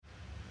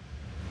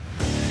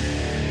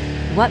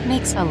What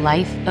makes a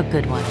life a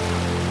good one?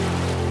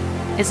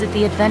 Is it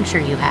the adventure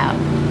you have?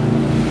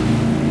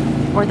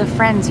 Or the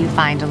friends you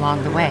find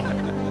along the way?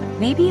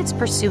 Maybe it's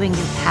pursuing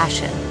your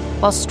passion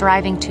while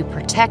striving to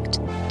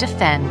protect,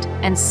 defend,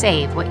 and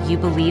save what you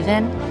believe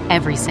in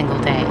every single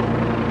day.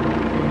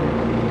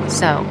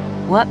 So,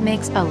 what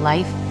makes a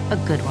life a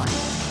good one?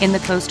 In the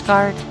Coast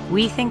Guard,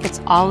 we think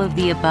it's all of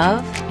the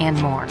above and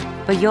more,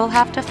 but you'll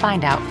have to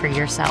find out for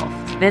yourself.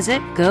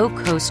 Visit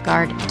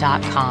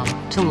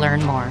gocoastguard.com to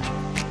learn more.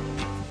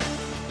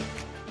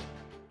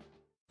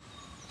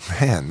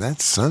 Man, that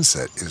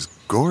sunset is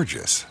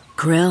gorgeous.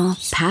 Grill,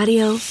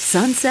 patio,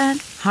 sunset.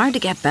 Hard to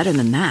get better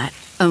than that.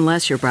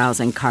 Unless you're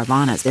browsing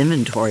Carvana's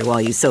inventory while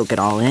you soak it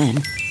all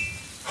in.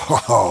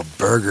 Oh,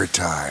 burger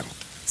time.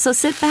 So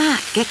sit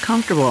back, get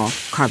comfortable.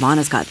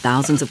 Carvana's got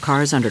thousands of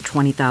cars under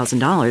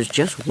 $20,000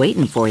 just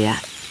waiting for you.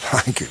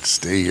 I could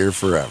stay here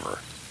forever.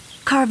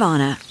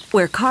 Carvana,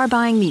 where car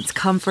buying meets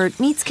comfort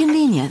meets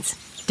convenience.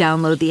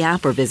 Download the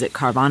app or visit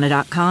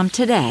Carvana.com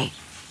today.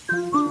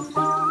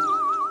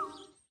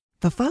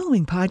 The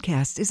following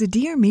podcast is a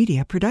Dear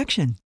Media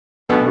production.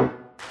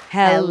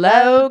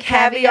 Hello,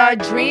 Caviar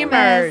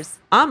Dreamers.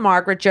 I'm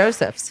Margaret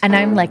Josephs. And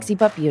I'm Lexi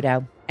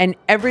Babuto. And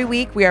every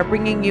week we are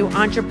bringing you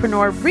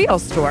entrepreneur real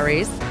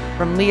stories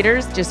from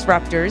leaders,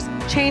 disruptors,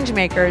 change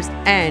makers,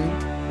 and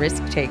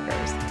risk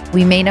takers.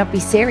 We may not be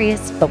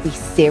serious, but we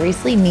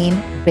seriously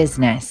mean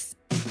business.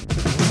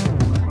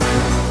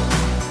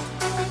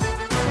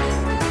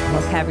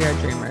 Well, Caviar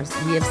Dreamers,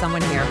 we have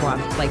someone here who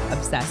I'm like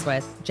obsessed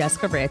with,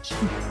 Jessica Rich,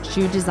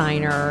 shoe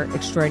designer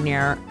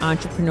extraordinaire,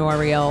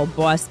 entrepreneurial,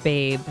 boss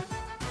babe.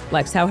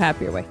 Lex, how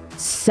happy are we?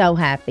 So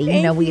happy.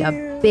 Thank we you.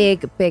 are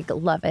big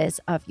lovers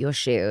of your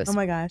shoes. Oh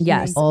my gosh.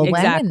 Yes, All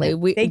exactly.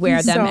 women. We Thank wear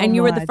you them. so And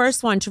you were the much.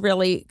 first one to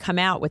really come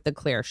out with the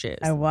clear shoes.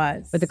 I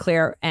was. With the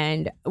clear,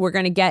 and we're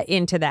going to get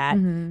into that.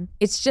 Mhm.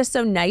 It's just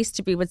so nice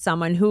to be with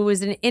someone who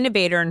was an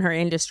innovator in her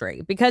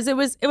industry, because it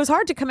was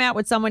hard to come out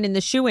with someone in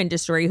the shoe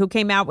industry who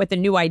came out with a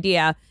new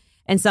idea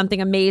and something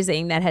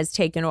amazing that has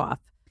taken off.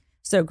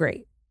 So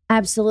great.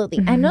 Absolutely.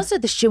 Mhm. And also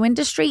the shoe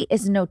industry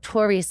is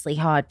notoriously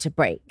hard to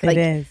break. It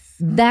is.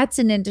 That's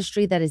an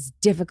industry that is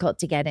difficult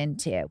to get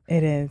into.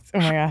 It is. Oh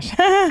my gosh.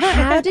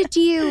 How did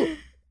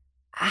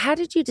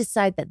you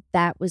decide that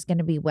that was going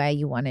to be where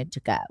you wanted to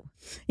go?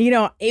 You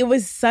know, it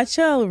was such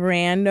a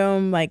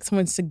random, like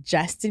someone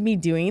suggested me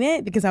doing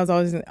it because I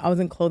was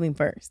in clothing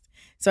first.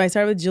 So I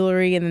started with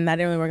jewelry, and then that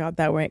didn't really work out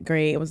that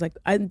great. It was like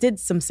I did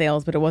some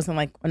sales, but it wasn't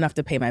like enough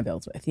to pay my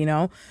bills with, you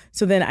know?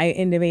 So then I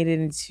innovated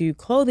into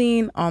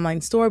clothing,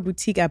 online store,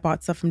 boutique. I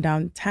bought stuff from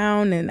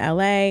downtown in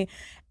LA.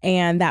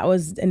 And that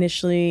was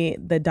initially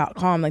the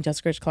 .com, like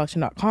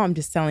jessicarichcollection.com,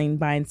 just selling,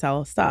 buy and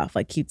sell stuff,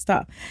 like cute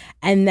stuff.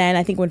 And then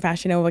I think when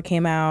Fashion Nova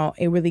came out,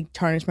 it really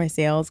tarnished my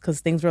sales because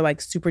things were like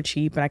super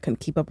cheap and I couldn't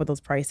keep up with those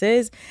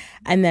prices.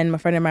 And then my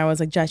friend of mine was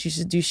like, Jess, you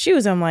should do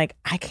shoes. I'm like,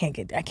 I can't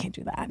do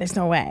that. There's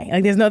no way.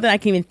 Like, there's nothing I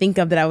can even think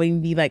of that I would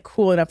even be like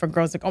cool enough for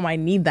girls like, oh, I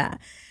need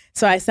that.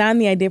 So I sat on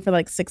the idea for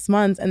like 6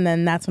 months, and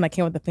then that's when I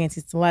came with the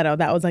fancy stiletto.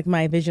 That was like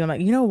my vision. I'm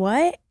like, you know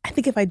what? I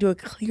think if I do a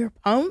clear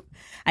pump,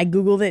 I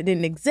Googled it,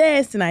 didn't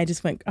exist, and I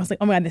was like,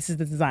 oh my God, this is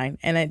the design.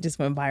 And it just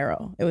went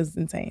viral. It was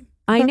insane.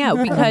 I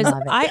know, because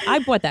love it. I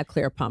bought that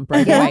clear pump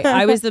right away.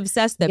 I was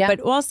obsessed with it. Yep.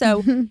 But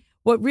also,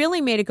 what really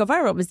made it go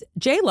viral was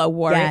J-Lo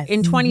wore Yes. it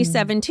in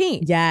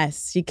 2017.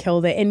 Yes, she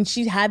killed it. And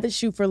she had the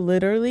shoe for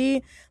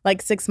literally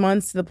like 6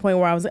 months, to the point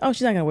where I was like, oh,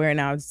 she's not going to wear it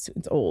now. It's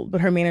old.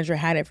 But her manager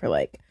had it for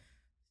like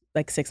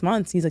 6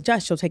 months. He's like,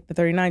 Jess, she'll take the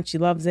 39. She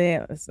loves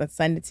it. Let's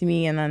send it to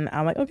me. And then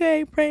I'm like,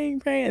 okay,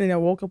 praying. And then I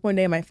woke up one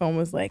day and my phone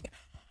was like,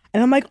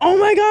 and I'm like, oh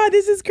my God,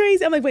 this is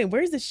crazy. I'm like, wait,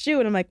 where's the shoe?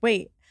 And I'm like,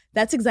 wait,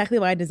 that's exactly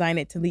why I designed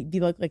it, to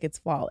look like it's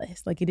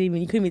flawless. Like you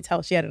couldn't even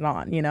tell she had it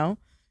on, you know?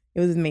 It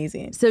was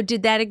amazing. So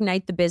did that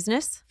ignite the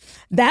business?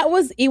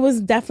 It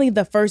was definitely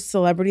the first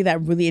celebrity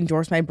that really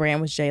endorsed my brand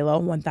was J-Lo,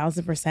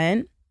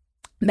 1000%.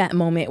 That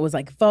moment was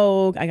like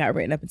Vogue. I got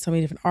written up in so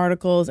many different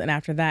articles. And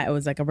after that, it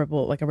was like a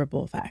ripple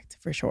effect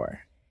for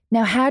sure.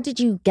 Now, how did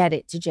you get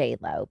it to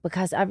J-Lo?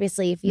 Because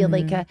obviously if you're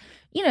like a,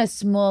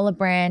 smaller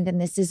brand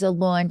and this is a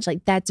launch,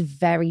 like that's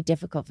very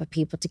difficult for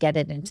people to get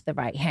it into the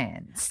right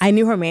hands. I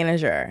knew her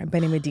manager,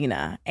 Benny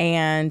Medina,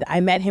 and I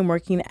met him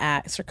working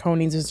at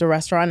Circoni's. There's a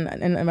restaurant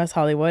in West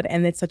Hollywood,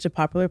 and it's such a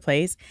popular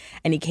place.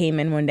 And he came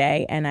in one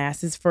day, and I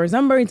asked for his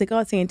number. He's like,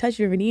 oh, stay in touch if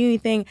you ever need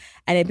anything.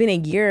 And it'd been a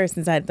year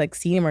since I'd like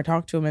seen him or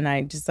talked to him, and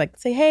I just like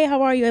say, hey,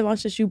 how are you? I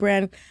launched a shoe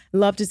brand.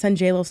 Love to send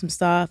J-Lo some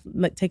stuff.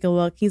 Like, take a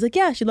look. He's like,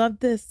 yeah, she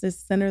loved this.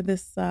 Just send her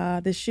this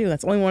shoe.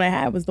 That's the only one I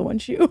had, was the one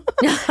shoe.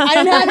 I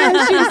didn't have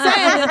any shoe set.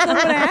 That's the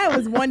one I had,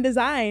 was one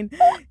design.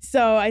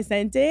 So I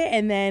sent it,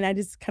 and then I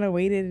just kind of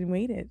waited,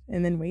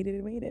 and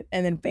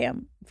then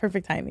bam,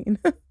 perfect timing.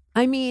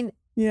 I mean,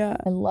 yeah.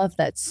 I love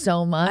that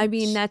so much. I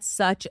mean, that's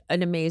such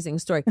an amazing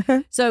story.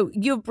 So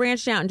you've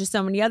branched out into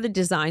so many other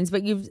designs,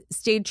 but you've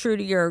stayed true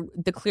to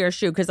the clear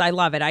shoe, because I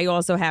love it. I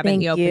also have it in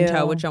the Thank open you.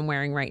 toe, which I'm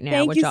wearing right now.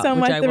 Thank which you so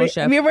much. I will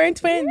show. We're wearing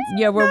twins.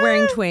 Yeah, we're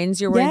wearing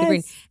twins. You're wearing the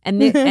green.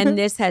 Yes. And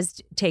this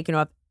has taken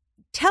off.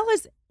 Tell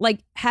us, like,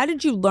 how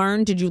did you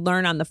learn? Did you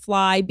learn on the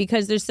fly?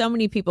 Because there's so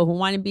many people who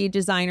want to be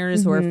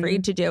designers who are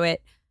afraid to do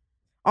it.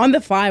 On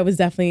the fly was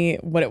definitely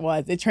what it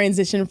was. It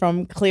transitioned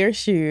from clear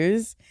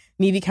shoes,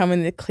 me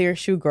becoming the clear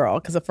shoe girl,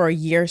 because for a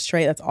year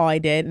straight, that's all I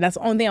did. And that's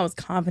the only thing I was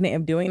confident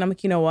of doing. And I'm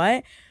like, you know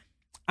what?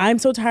 I'm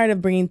so tired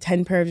of bringing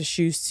 10 pairs of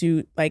shoes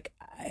to like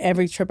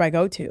every trip I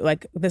go to.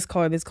 Like this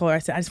color. I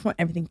said, I just want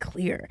everything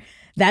clear.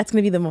 That's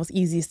going to be the most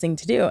easiest thing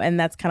to do. And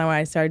that's kind of why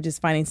I started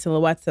just finding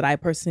silhouettes that I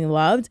personally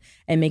loved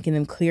and making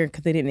them clear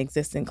because they didn't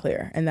exist in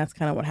clear. And that's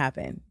kind of what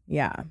happened.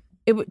 Yeah.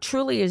 It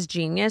truly is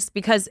genius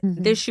because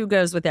this shoe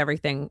goes with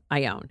everything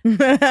I own.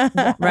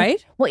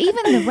 Right? Well,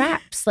 even the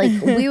wraps, like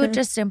we were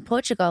just in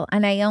Portugal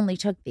and I only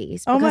took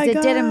these because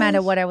it didn't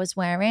matter what I was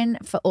wearing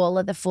for all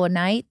of the 4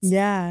 nights.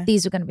 Yeah.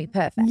 These were going to be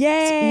perfect.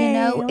 Yay. You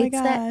know, Oh my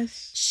it's that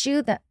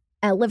shoe that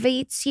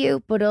elevates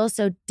you, but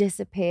also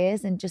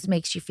disappears and just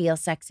makes you feel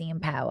sexy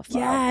and powerful.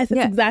 Yes,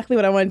 that's exactly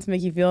what I wanted to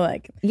make you feel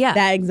like. Yeah.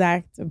 That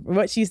exact,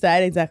 what she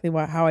said, exactly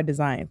how I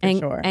designed, for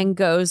sure. And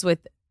goes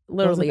with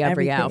literally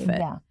every outfit.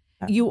 Yeah.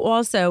 You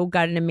also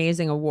got an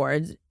amazing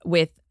award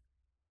with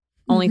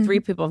only 3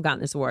 people have gotten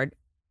this award.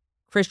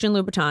 Christian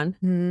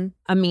Louboutin,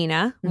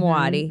 Amina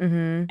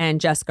Muaddi, and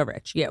Jessica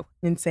Rich. You.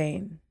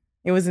 Insane.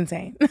 It was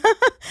insane.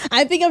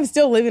 I think I'm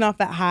still living off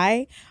that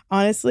high,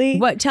 honestly.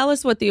 Tell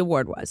us what the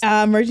award was.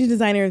 Emerging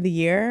Designer of the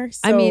Year.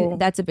 So I mean,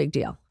 that's a big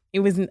deal.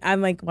 It was,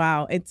 I'm like,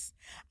 wow.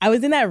 I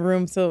was in that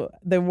room. So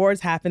the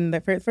awards happened.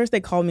 First they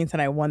called me and said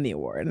I won the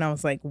award. And I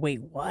was like,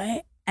 wait,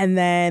 what? And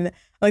then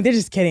like, they're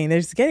just kidding.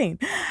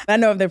 I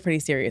know they're pretty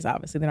serious,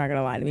 obviously. They're not going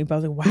to lie to me. But I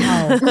was like,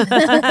 wow.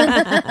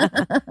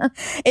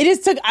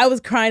 I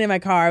was crying in my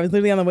car. I was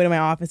literally on the way to my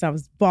office. And I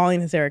was bawling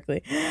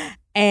hysterically.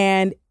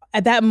 And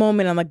at that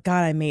moment, I'm like,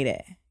 God, I made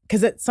it.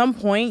 Because at some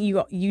point,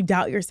 you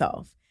doubt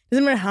yourself.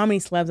 Doesn't matter how many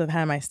celebs I've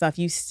had in my stuff.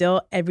 You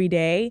still, every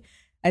day,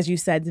 as you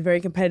said, it's a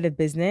very competitive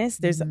business.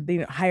 There's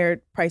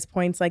higher price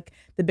points, like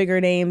the bigger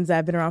names that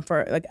have been around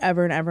for like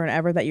ever and ever and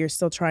ever that you're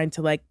still trying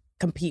to like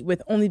compete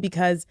with only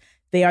because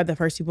they are the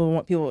first people who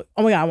want people,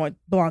 oh my God, I want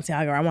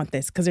Balenciaga or I want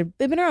this because they've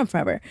been around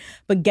forever.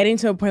 But getting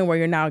to a point where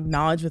you're now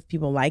acknowledged with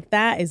people like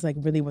that is like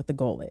really what the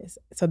goal is.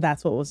 So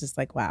that's what was just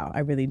like, wow, I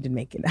really did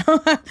make it now.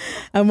 I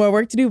have more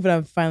work to do, but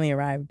I've finally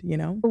arrived, you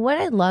know? What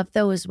I love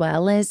though as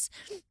well is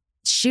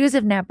shoes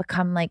have now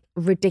become like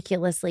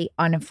ridiculously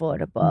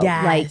unaffordable.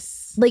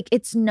 Yes. Like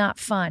it's not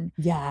fun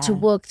to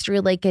walk through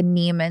like a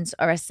Neiman's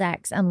or a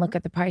Saks and look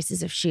at the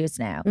prices of shoes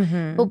now.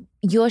 But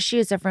your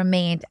shoes have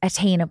remained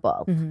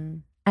attainable.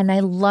 And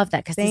I love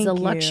that because there's a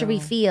luxury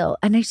feel.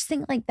 And I just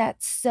think like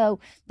that's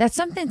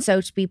something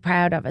so to be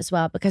proud of as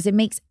well because it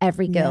makes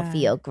every girl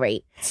feel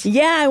great.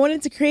 Yeah, I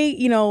wanted to create,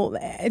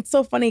 it's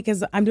so funny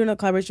because I'm doing a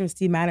collaboration with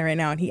Steve Madden right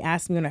now. And he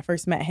asked me when I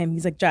first met him,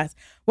 he's like, Jess,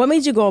 what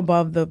made you go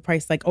above the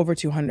price like over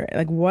 200?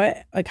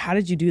 Like how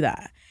did you do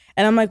that?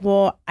 And I'm like,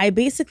 well, I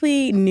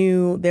basically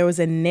knew there was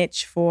a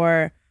niche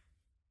for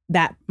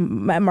that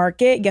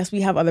market. Yes,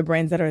 we have other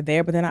brands that are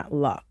there, but they're not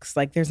luxe.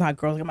 Like there's not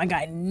girls like, oh my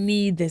God, I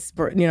need this,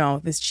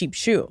 this cheap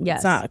shoe. Yes.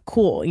 It's not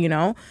cool,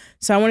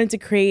 So I wanted to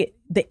create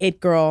the It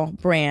Girl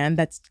brand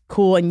that's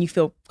cool and you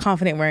feel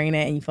confident wearing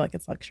it and you feel like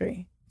it's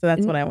luxury. So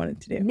that's what I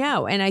wanted to do.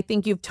 No, and I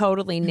think you've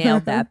totally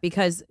nailed that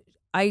because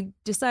I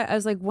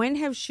was like, when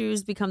have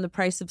shoes become the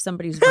price of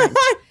somebody's rent?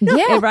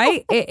 Yeah.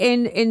 Right?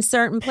 In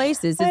certain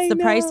places, it's the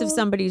price of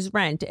somebody's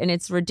rent and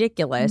it's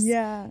ridiculous.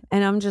 Yeah.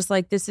 And I'm just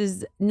like, this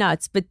is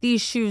nuts. But these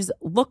shoes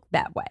look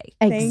that way.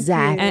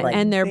 Exactly.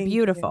 And they're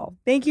beautiful.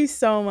 Thank you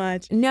so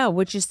much. No,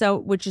 which is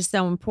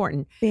so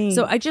important. Thanks.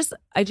 So I just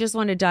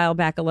want to dial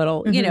back a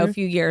little, a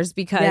few years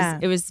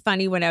because it was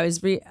funny when I was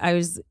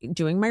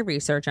doing my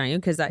research on you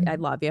because I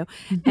love you.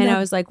 And I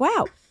was like,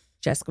 wow.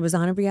 Jessica was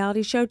on a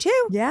reality show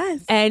too.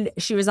 Yes. And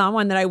she was on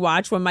one that I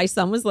watched when my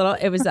son was little.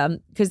 It was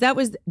because that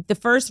was the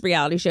first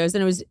reality shows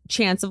and it was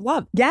Chance of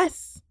Love.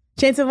 Yes.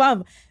 Chance of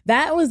Love.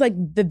 That was like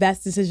the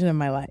best decision of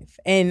my life.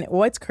 And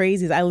what's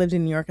crazy is I lived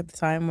in New York at the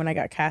time when I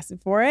got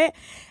casted for it.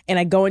 And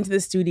I go into the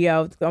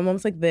studio, it's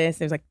almost like this.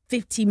 There's like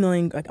 15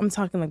 million, like I'm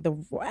talking like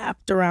the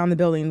wrapped around the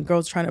building,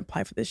 girls trying to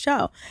apply for the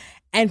show.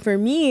 And for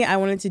me, I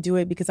wanted to do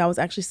it because I was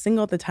actually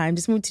single at the time,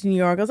 just moved to New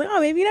York. I was like,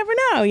 oh, maybe you never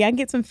know. Yeah, I can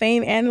get some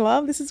fame and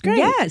love. This is great.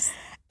 Yes.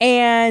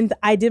 And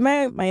I did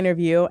my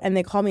interview and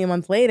they called me a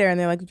month later and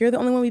they're like, you're the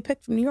only one we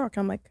picked from New York.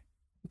 I'm like,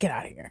 get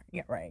out of here.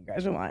 Yeah, right. You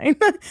guys are lying.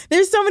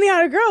 There's so many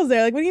hotter girls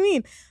there. Like, what do you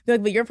mean? They're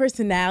like, but your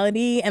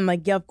personality and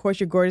like, yeah, of course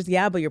you're gorgeous.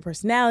 Yeah, but your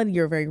personality,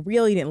 you're very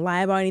real. You didn't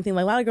lie about anything.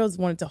 Like a lot of girls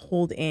wanted to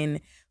hold in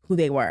who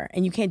they were.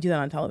 And you can't do that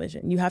on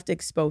television. You have to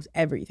expose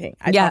everything.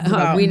 We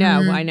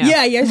know. I know.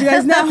 Yeah, yes, you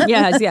guys know.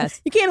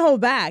 Yes. You can't hold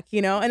back,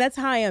 And that's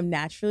how I am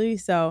naturally.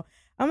 So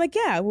I'm like,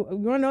 yeah, you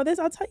want to know this?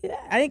 I'll tell you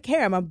that. I didn't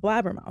care. I'm a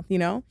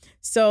blabbermouth,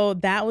 So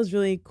that was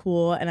really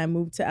cool. And I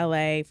moved to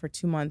LA for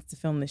 2 months to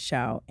film the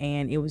show.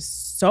 And it was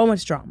so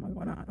much drama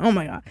going on. Oh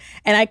my God.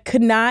 And I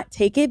could not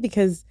take it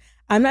because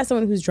I'm not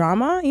someone who's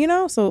drama,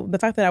 So the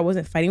fact that I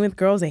wasn't fighting with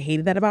girls, they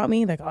hated that about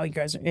me. Like, oh, you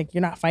guys,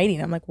 you're not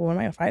fighting. I'm like, well, what am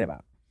I going to fight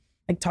about?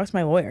 like talk to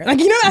my lawyer. Like,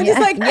 you know, I'm just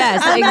like,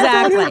 yes, I'm exactly.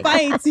 not someone who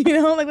fights, you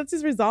know, like let's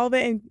just resolve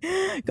it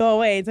and go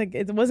away. It's like,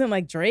 it wasn't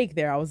like Drake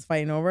there I was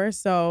fighting over.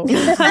 So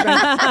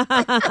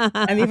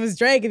I mean, if it was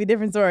Drake, it'd be a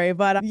different story.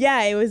 But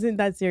yeah, it wasn't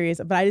that serious.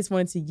 But I just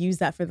wanted to use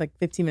that for like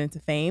 15 minutes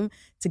of fame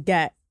to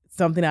get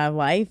something out of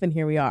life. And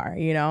here we are,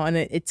 you know, and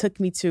it took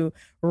me to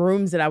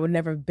rooms that I would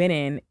never have been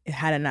in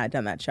had I not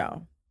done that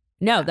show.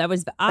 No, that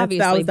was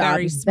obviously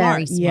very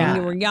smart when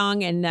you were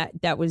young, and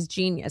that was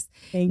genius.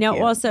 Thank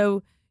you.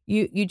 Also,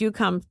 you do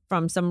come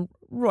from some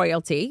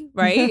royalty,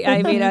 right?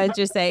 I mean, I'd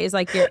just say it's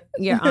like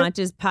your aunt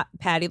is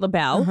Patti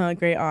LaBelle.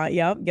 Great aunt.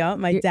 Yep.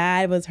 My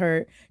dad was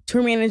her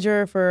tour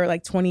manager for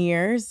like 20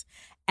 years.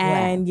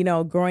 And, you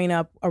know, growing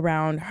up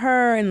around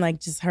her and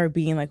like just her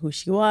being like who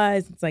she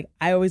was, it's like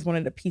I always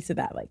wanted a piece of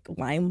that like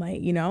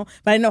limelight, you know,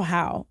 but I didn't know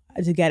how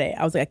to get it.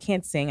 I was like, I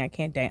can't sing, I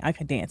can't dance. I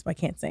could dance, but I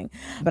can't sing.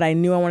 But I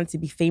knew I wanted to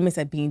be famous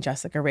at being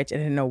Jessica Rich. I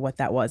didn't know what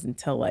that was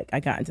until like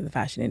I got into the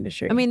fashion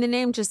industry. I mean, the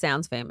name just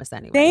sounds famous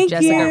anyway. Thank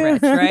Jessica you.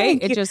 Rich, right?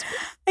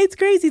 It's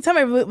crazy. It's not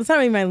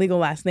my legal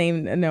last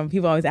name. You know,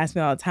 people always ask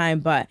me all the time,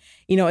 but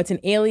you know, it's an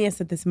alias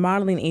that this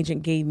modeling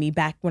agent gave me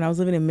back when I was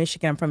living in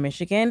Michigan. I'm from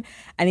Michigan.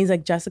 And he's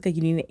like, Jessica,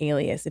 you need an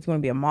alias if you want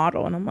to be a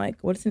model. And I'm like,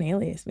 what does an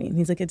alias mean?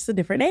 He's like, it's a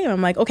different name.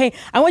 I'm like, okay,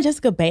 I want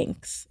Jessica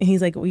Banks. And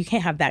he's like, well, you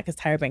can't have that because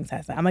Tyra Banks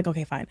has that. I'm like,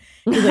 okay, fine.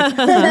 He's like,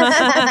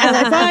 I'm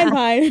like,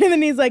 fine. And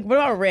then he's like, what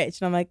about Rich?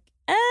 And I'm like,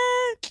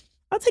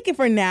 I'll take it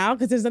for now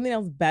because there's something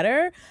else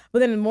better. But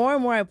then more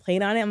and more I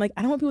played on it, I'm like,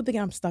 I don't want people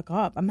thinking I'm stuck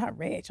up. I'm not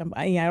rich.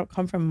 I don't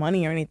come from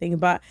money or anything.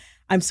 But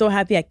I'm so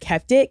happy I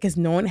kept it because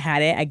no one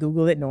had it. I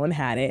Googled it. No one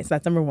had it. So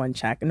that's number one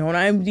check. No one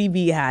on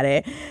IMDb had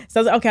it. So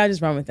I was like, okay, I'll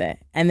just run with it.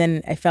 And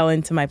then I fell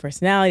into my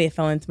personality. I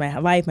fell into my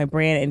life, my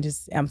brand, and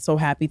just I'm so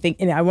happy.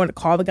 And I want to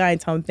call the guy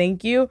and tell him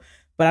thank you.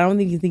 But I don't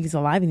think he's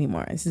alive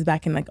anymore. This is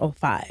back in like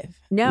 2005.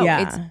 No,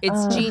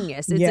 it's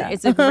genius.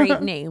 It's a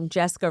great name,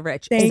 Jessica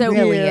Rich. Thank you.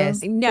 Really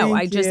is. No,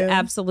 I just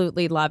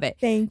absolutely love it.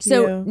 Thank you.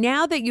 So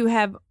now that you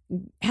have,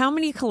 how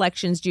many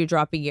collections do you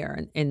drop a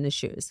year in the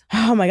shoes?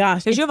 Oh my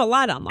gosh. Because you have a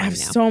lot online now. I have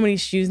so many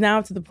shoes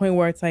now to the point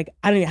where it's like,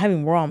 I don't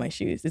even wear all my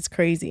shoes. It's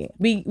crazy.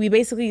 We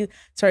basically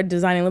started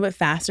designing a little bit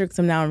faster because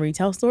I'm now in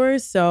retail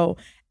stores. So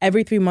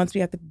every 3 months,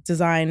 we have to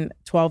design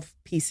 12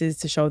 pieces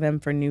to show them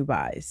for new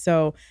buys.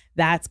 So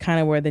that's kind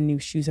of where the new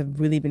shoes have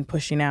really been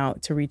pushing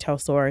out to retail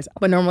stores.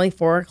 But normally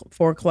four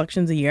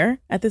collections a year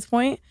at this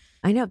point.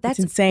 I know. That's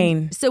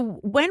insane. So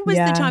when was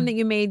the time that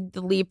you made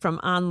the leap from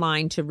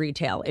online to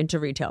retail, into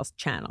retail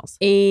channels?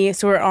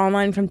 So we're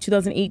online from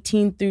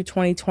 2018 through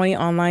 2020,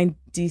 online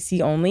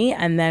DC only.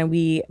 And then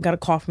we got a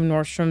call from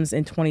Nordstrom's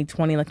in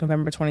 2020, like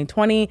November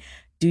 2020,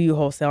 do you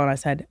wholesale? And I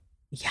said,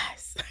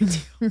 yes, I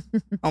do.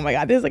 Oh my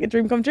God, this is like a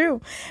dream come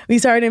true. We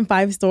started in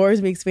 5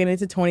 stores. We expanded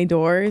to 20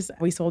 doors.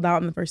 We sold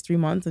out in the first 3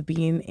 months of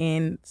being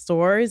in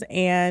stores.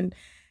 And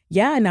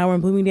yeah, now we're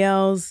in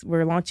Bloomingdale's.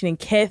 We're launching in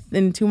Kith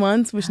in 2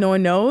 months, which no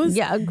one knows.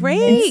 Yeah,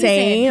 great.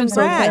 Insane. I'm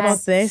so excited about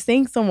this.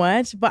 Thanks so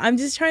much. But I'm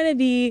just trying to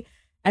be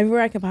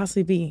everywhere I can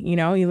possibly be. You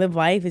know, you live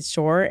life, it's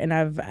short. And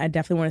I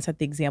definitely want to set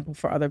the example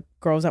for other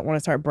girls that want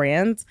to start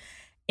brands.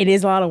 It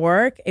is a lot of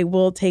work. It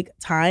will take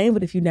time,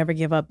 but if you never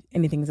give up,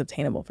 anything's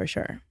obtainable for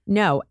sure.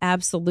 No,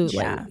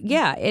 absolutely.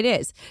 Yeah, it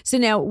is. So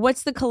now,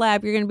 what's the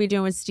collab you're going to be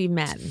doing with Steve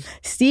Madden?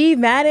 Steve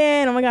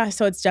Madden. Oh my gosh.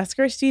 So it's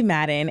Jessica or Steve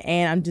Madden,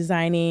 and I'm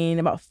designing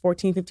about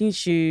 14, 15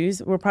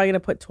 shoes. We're probably going to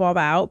put 12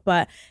 out,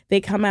 but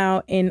they come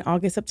out in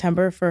August,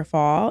 September for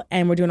fall,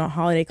 and we're doing a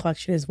holiday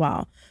collection as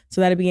well. So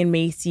that'll be in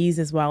Macy's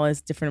as well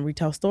as different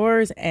retail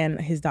stores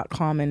and his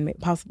 .com and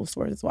possible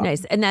stores as well.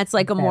 Nice. And that's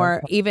like a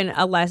more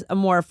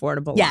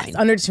affordable line.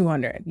 Under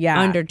 200.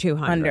 Yeah. Under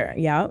 200.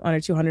 Under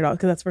 $200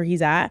 because that's where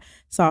he's at.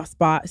 Soft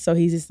spot. So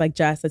he's just like,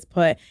 Jess, let's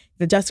put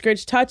the Jessica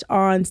Rich touch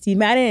on Steve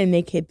Madden and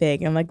make it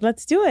big. And I'm like,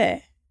 let's do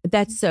it.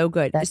 That's so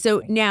good.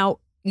 So now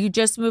you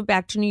just moved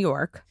back to New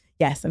York.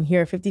 Yes, I'm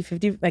here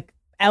 50-50, like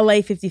LA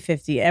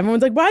 50-50.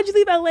 Everyone's like, why'd you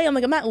leave LA? I'm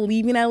like, I'm not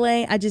leaving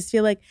LA. I just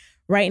feel like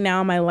right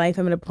now in my life,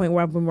 I'm at a point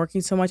where I've been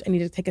working so much. I need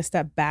to take a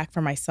step back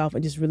for myself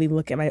and just really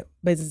look at my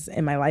business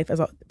and my life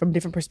from a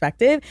different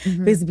perspective.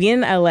 Mm-hmm. Because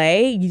being in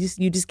LA,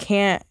 you just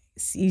can't.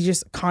 You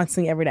just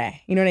constantly every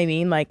day. You know what I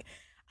mean? Like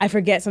I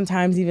forget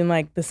sometimes even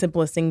like the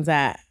simplest things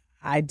that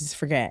I just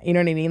forget. You know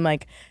what I mean?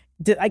 Like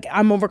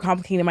I'm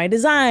overcomplicating my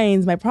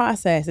designs, my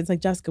process. It's like,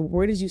 Jessica,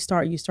 where did you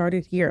start? You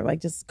started here. Like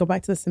just go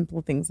back to the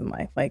simple things in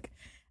life. Like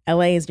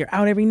LA is you're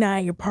out every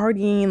night, you're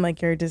partying,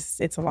 like you're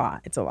just, it's a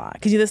lot. It's a lot.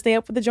 Because you have to stay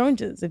up with the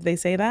Joneses. If they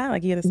say that,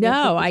 like you have to stay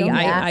up with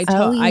the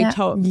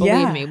Joneses.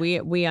 Believe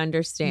me, we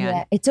understand.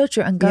 Yeah, it's so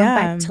true. And going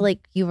back to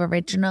like your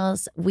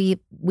originals, we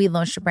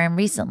launched a brand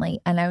recently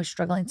and I was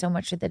struggling so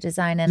much with the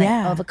design and it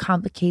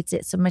overcomplicates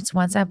it so much.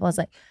 One sample I was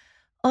like,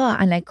 oh,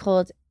 and I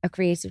called a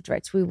creative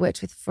director we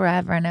worked with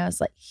forever and I was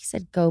like, he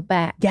said, go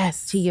back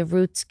to your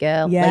roots,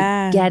 girl.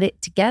 Like get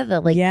it together.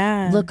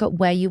 Like look at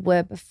where you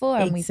were before.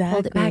 And we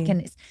pulled it back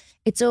and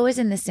it's always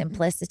in the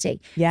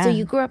simplicity. Yeah. So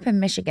you grew up in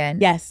Michigan.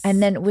 Yes.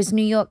 And then was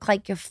New York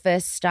like your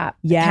first stop?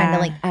 Yeah. Kind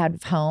of like out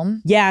of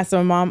home? Yeah.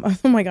 So mom,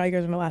 oh my God, you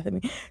guys are gonna laugh at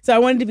me. So I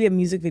wanted to be a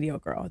music video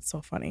girl. It's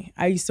so funny.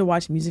 I used to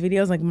watch music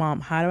videos like, Mom,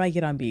 how do I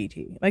get on BET?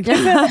 Like,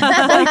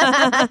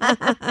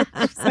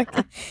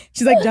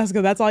 she's like,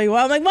 Jessica, that's all you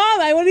want? I'm like,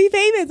 Mom, I want to be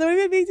famous. I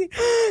want to be on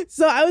BET.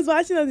 So I was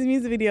watching those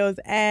music videos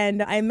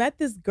and I met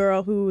this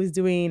girl who was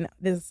doing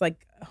this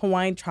like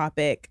Hawaiian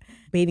tropic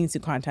bathing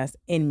suit contest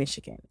in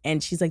Michigan.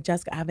 And she's like,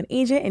 Jessica, I have an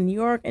agent in New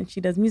York and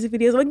she does music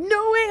videos. I'm like,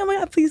 no way. I'm like,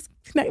 oh, please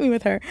connect me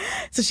with her.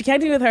 So she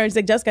connected me with her and she's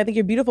like, Jessica, I think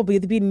you're beautiful, but you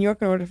have to be in New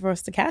York in order for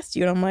us to cast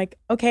you. And I'm like,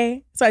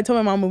 okay. So I told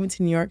my mom moving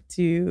to New York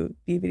to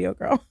be a video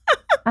girl.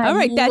 All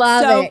right.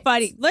 That's so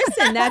funny.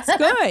 Listen, that's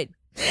good.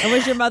 And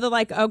was your mother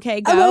like,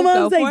 okay,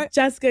 go for it?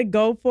 Jessica,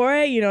 go for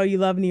it. You know, you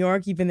love New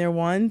York. You've been there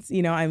once.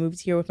 You know, I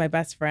moved here with my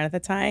best friend at the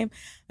time.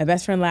 My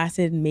best friend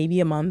lasted maybe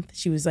a month.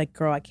 She was like,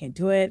 girl, I can't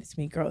do it. It's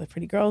me, girl, the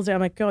pretty girls there.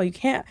 I'm like, girl, you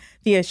can't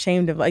be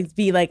ashamed of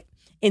be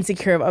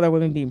insecure of other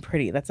women being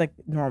pretty. That's like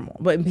normal.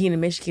 But being in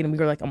Michigan, we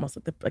were like almost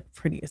like the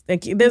prettiest.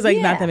 Like, there's like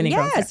not that many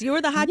girls. Yes, you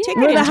were the hot ticket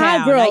We were the in hot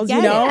town. girls,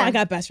 you know. It. I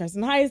got best friends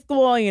in high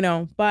school, you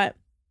know, but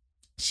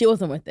she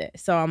wasn't with it.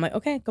 So I'm like,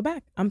 okay, go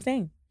back. I'm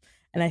staying.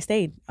 And I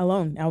stayed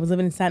alone. I was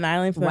living in Staten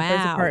Island for my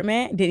first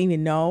apartment. Didn't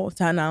even know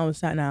Staten Island was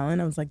Staten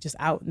Island. I was like just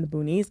out in the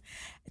boonies.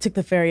 I took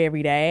the ferry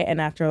every day.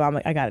 And after a while, I'm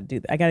like, I got to do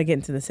that. I got to get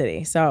into the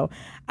city. So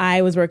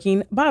I was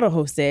working bottle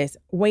hostess,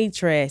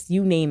 waitress,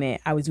 you name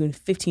it. I was doing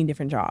 15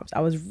 different jobs.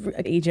 I was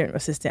an agent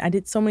assistant. I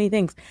did so many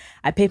things.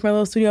 I paid for my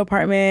little studio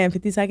apartment on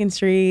 52nd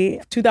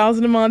Street,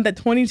 $2,000 a month at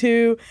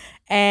 22.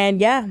 And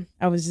yeah,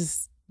 I was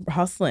just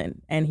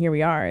hustling. And here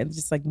we are. I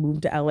just like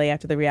moved to LA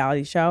after the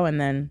reality show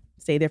and then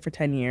stayed there for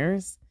 10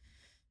 years.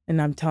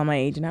 And I'm telling my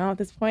age now at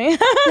this point.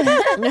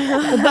 But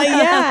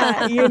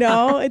yeah, you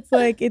know, it's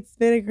like, it's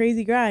been a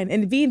crazy grind.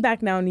 And being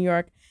back now in New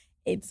York,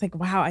 it's like,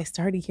 wow, I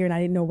started here and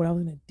I didn't know what I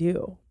was going to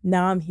do.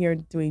 Now I'm here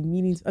doing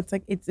meetings. It's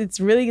like, it's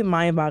really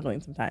mind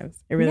boggling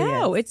sometimes. It really is.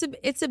 No, it's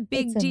a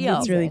big deal.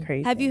 It's really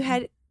crazy. Have you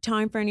had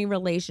time for any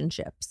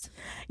relationships?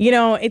 You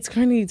know, it's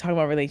crazy to talk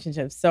about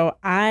relationships. So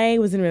I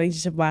was in a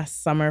relationship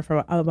last summer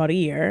for about a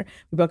year.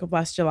 We broke up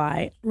last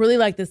July. Really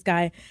like this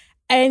guy.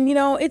 And, you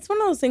know, it's one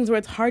of those things where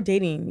it's hard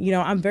dating. You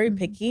know, I'm very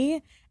picky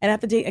and I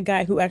have to date a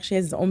guy who actually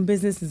has his own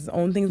business, his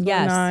own things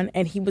going on.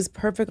 And he was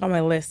perfect on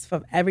my list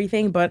of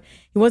everything, but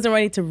he wasn't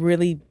ready to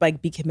really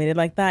like be committed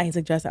like that. He's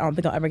like, Jess, I don't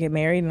think I'll ever get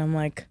married. And I'm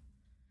like,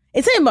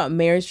 it's not about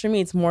marriage for me.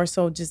 It's more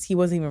so just he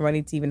wasn't even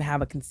ready to even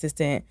have a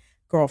consistent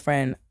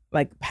girlfriend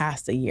like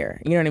past a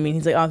year. You know what I mean?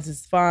 He's like, oh, this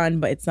is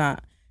fun, but it's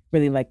not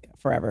really like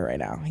forever right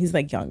now. He's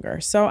like younger.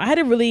 So I had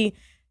to really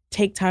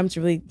take time to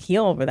really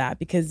heal over that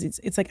because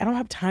it's like I don't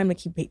have time to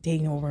keep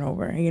dating over and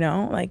over, you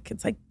know? Like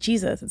it's like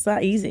Jesus, it's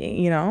not easy,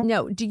 you know?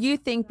 No, do you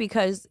think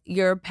because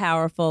you're a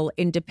powerful,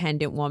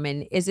 independent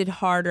woman, is it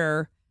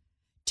harder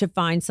to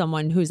find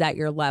someone who's at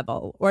your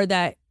level or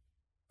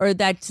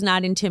that's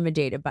not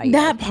intimidated by you?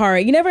 That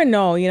part, you never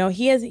know, you know.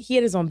 He had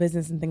his own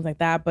business and things like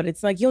that, but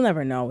it's like you'll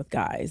never know with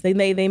guys. They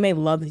may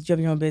love that you have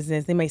your own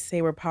business. They may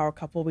say we're a power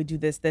couple, we do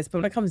this, but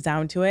when it comes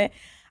down to it,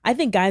 I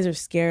think guys are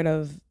scared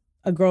of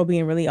a girl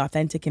being really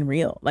authentic and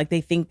real. Like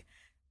they think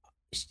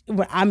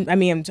I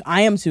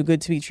am too good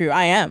to be true.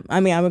 I am. I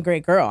mean, I'm a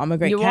great girl. I'm a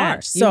great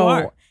catch.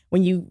 So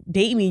when you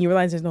date me and you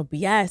realize there's no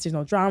BS, there's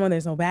no drama,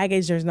 there's no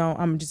baggage,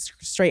 I'm just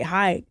straight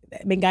high.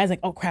 I mean, guys like,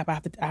 oh crap, I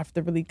have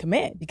to really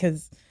commit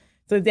because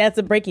so that's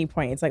a breaking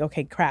point. It's like,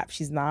 okay, crap,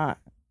 she's not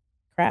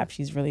crap.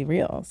 She's really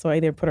real. So I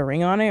either put a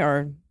ring on it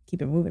or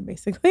keep it moving,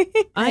 basically.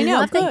 I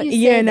know, that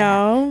you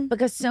know,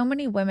 because so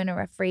many women are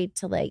afraid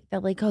to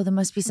they're like, oh, there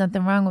must be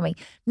something wrong with me.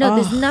 No,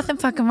 there's nothing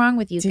fucking wrong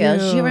with you,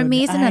 girls. You're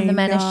amazing and the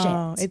men is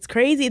shit. It's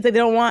crazy. It's like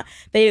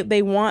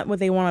they want what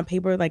they want on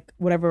paper, like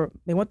whatever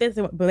they want this,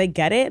 but they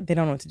get it. They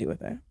don't know what to do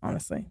with it,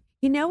 honestly.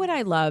 You know what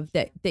I love?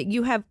 That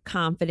you have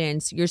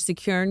confidence, you're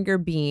secure in your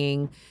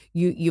being,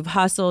 you've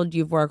hustled,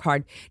 you've worked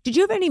hard. Did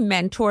you have any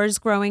mentors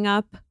growing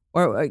up?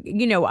 Or,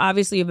 you know,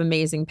 obviously you have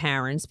amazing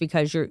parents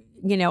because you're,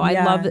 you know,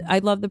 I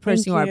love the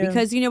person you are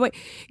because you know what,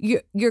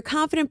 you're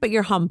confident, but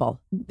you're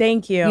humble.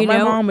 Thank you. My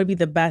mom would be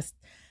the best.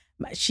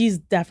 She's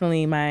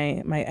definitely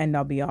my end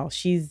all be all.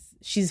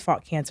 She's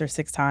fought cancer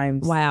 6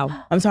 times. Wow.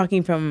 I'm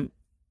talking from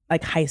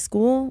like high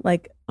school,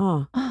 like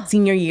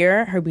senior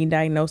year, her being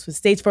diagnosed with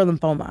stage 4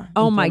 lymphoma.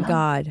 Oh my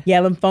God. Yeah,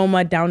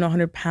 lymphoma, down to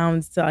 100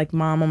 pounds to like,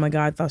 mom, oh my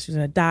God, thought she was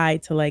gonna die,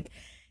 to like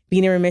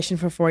being in remission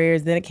for 4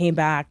 years. Then it came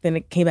back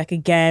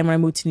again when I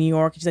moved to New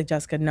York. She's like,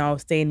 Jessica, no,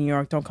 stay in New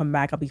York, don't come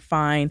back, I'll be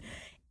fine.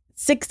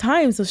 6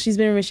 times, so she's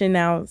been in remission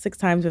now 6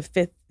 times, with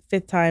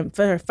fifth time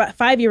for her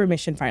 5-year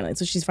remission finally.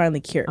 So she's finally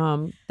cured.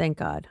 Thank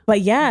God. But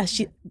yeah,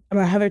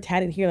 I have her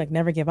tatted here, like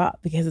never give up,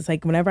 because it's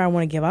like whenever I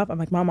want to give up, I'm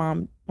like, my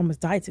mom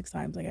almost died 6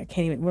 times. Like I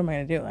can't even. What am I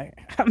gonna do? Like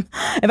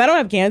if I don't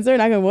have cancer,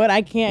 knock on wood,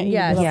 I can't.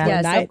 Yes,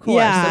 of course.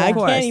 Yeah, of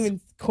course. I can't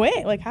even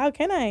quit. Like how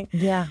can I?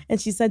 Yeah.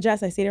 And she said,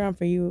 Jess, I stayed around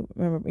for you,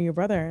 your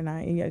brother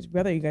and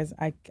you guys.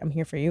 I'm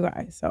here for you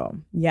guys. So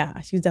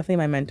yeah, she was definitely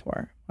my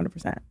mentor,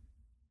 100%.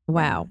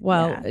 Wow.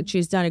 Well,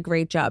 she's done a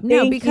great job.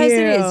 Thank because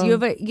it is. you. You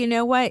have you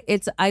know what?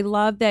 I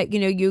love that,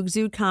 you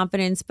exude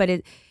confidence, but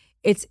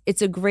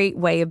it's a great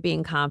way of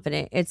being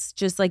confident. It's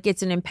just like,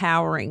 it's an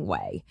empowering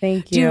way.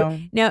 Thank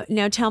you.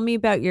 Now tell me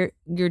about your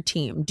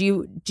team.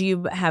 Do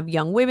you have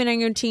young women on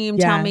your team?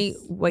 Yes. Tell me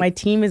My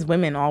team is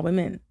women, all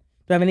women.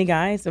 Do I have any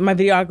guys? My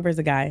videographer is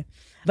a guy.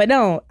 But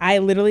no, I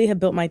literally have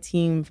built my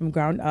team from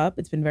ground up.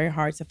 It's been very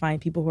hard to find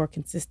people who are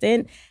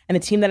consistent. And the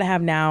team that I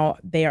have now,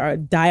 they are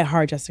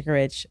diehard Jessica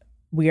Rich.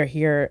 We are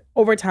here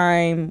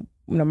overtime,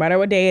 no matter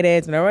what day it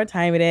is, no matter what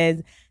time it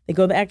is. They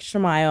go the extra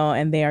mile,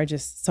 and they are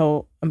just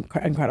so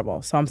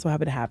incredible. So I'm so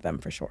happy to have them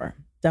for sure.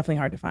 Definitely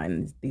hard to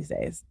find these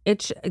days.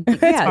 It's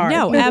hard.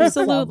 No,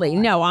 absolutely.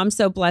 No, I'm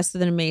so blessed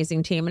with an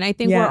amazing team. And I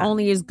think we're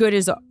only as good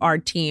as our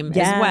team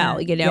as well.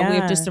 We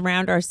have to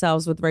surround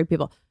ourselves with the right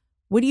people.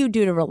 What do you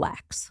do to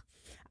relax?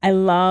 I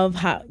love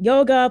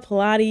yoga,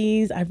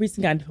 Pilates. I've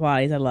recently gotten to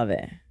Pilates. I love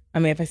it. I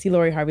mean, if I see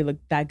Lori Harvey look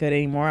that good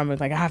anymore, I'm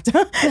like, I have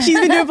to. She's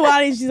been doing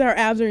Pilates. Her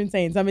abs are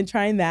insane. So I've been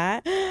trying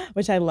that,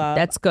 which I love.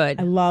 That's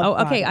good. I love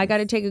Oh, okay. Pilates. I got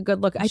to take a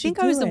good look. I think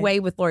I was away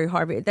with Lori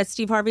Harvey. That's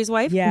Steve Harvey's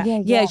wife? Yeah.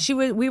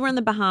 We were in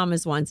the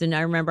Bahamas once, and I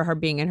remember her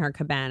being in her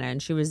cabana,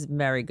 and she was in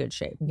very good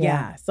shape.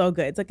 Yeah, so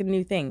good. It's like a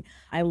new thing.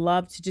 I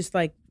love to just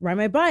like ride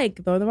my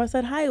bike, go on the West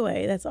Side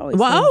Highway. That's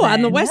always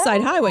on the West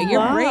Side Highway.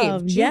 You're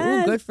brave.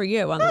 Yes. Ooh, good for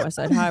you on the West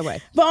Side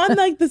Highway. But on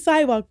like the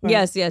sidewalk part.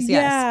 Yes.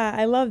 Yeah,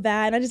 I love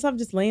that. And I just love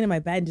just laying in my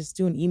bed, just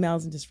doing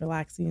emails and just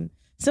relaxing.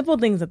 Simple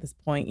things at this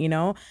point,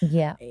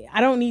 Yeah.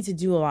 I don't need to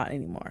do a lot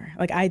anymore.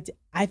 Like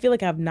I feel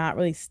like I've not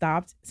really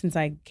stopped since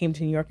I came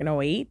to New York in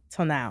 2008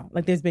 till now.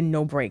 Like there's been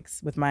no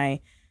breaks with my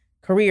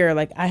career.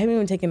 Like I haven't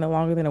even taken a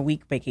longer than a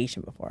week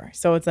vacation before.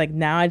 So it's like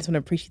now I just want to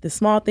appreciate the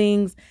small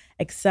things,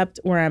 accept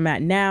where I'm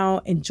at now,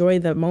 enjoy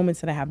the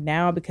moments that I have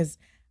now, because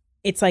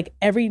it's like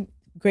every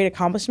great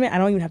accomplishment, I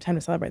don't even have time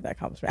to celebrate that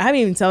accomplishment. I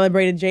haven't even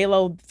celebrated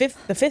J-Lo the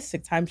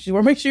fifth time she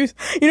wore my shoes.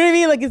 You know what I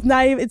mean? Like it's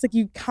not even, it's like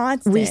you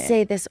constant. We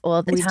say this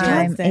all the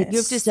time. constant. It's You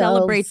have to so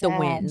celebrate the sad.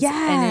 wins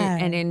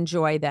and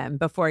enjoy them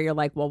before you're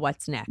like, well,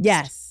 what's next?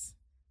 Yes.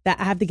 That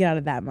I have to get out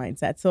of that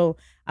mindset. So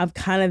I'm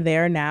kind of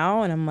there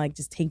now, and I'm like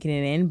just taking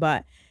it in.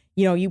 But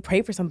you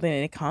pray for something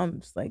and it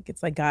comes. Like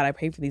it's like, God, I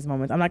pray for these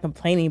moments. I'm not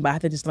complaining, but I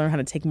have to just learn how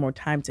to take more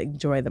time to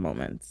enjoy the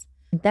moments.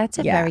 That's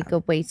a very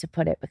good way to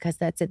put it, because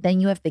that's it. Then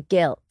you have the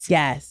guilt.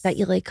 Yes. That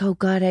you're like, oh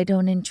God, I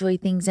don't enjoy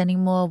things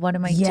anymore. What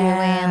am I doing?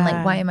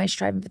 Like, why am I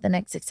striving for the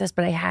next success?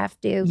 But I have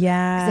to.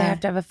 Yeah. Because I have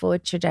to have a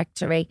forward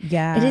trajectory.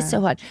 Yeah. It is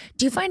so hard.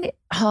 Do you find it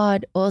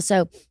hard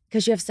also,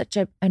 because you have such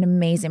an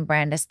amazing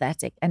brand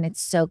aesthetic and it's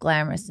so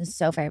glamorous and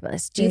so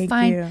fabulous. Do you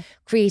find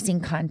creating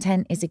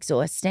content is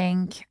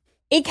exhausting?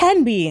 It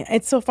can be.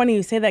 It's so funny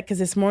you say that, because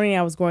this morning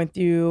I was going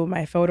through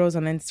my photos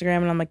on Instagram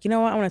and I'm like, you know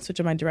what? I want to switch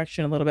up my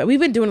direction a little bit. We've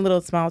been doing little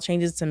small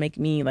changes to make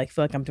me like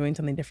feel like I'm doing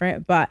something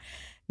different, but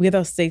we have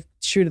to stay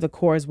true to the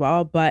core as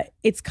well. But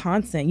it's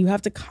constant. You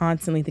have to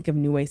constantly think of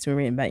new ways to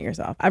reinvent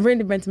yourself. I've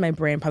reinvented my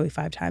brand probably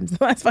 5 times in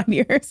the last 5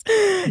 years,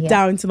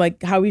 down to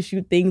like how we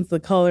shoot things, the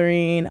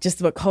coloring,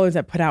 just what colors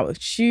I put out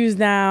with shoes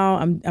now.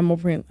 I'm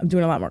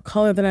doing a lot more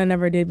color than I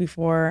never did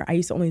before. I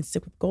used to only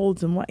stick with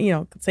golds and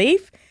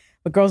safe.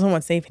 But girls don't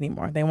want safe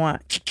anymore. They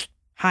want,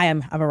 hi,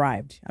 I've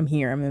arrived. I'm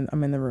here.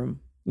 I'm in the room.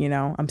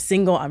 I'm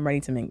single. I'm ready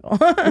to mingle.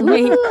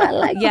 Ooh, I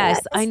like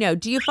Yes, that. I know.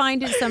 Do you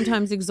find it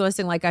sometimes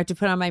exhausting? Like I have to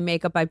put on my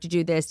makeup. I have to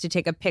do this to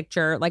take a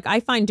picture. Like I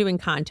find doing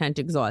content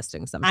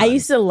exhausting sometimes. I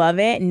used to love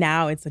it.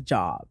 Now it's a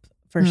job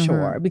for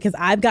sure, because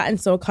I've gotten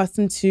so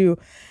accustomed to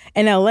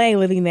in LA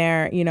living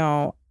there.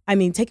 I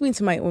mean, take me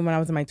to when I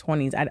was in my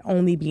 20s, I'd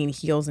only be in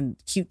heels and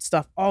cute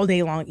stuff all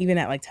day long, even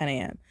at like 10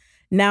 a.m.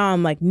 Now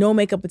I'm like, no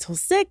makeup until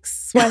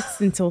 6,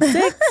 sweats until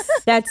 6.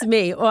 That's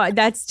me. Oh,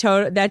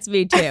 that's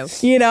me too.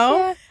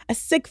 A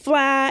sick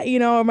flat,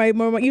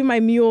 or even my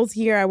mules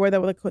here, I wear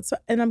that with a coat,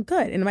 and I'm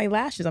good. And my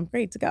lashes, I'm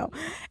great to go.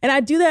 And I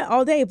do that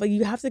all day, but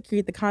you have to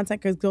create the content,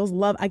 because girls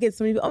I get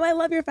so many people, I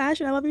love your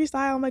fashion, I love your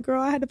style. I'm like,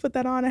 girl, I had to put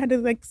that on. I had to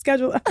like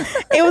schedule.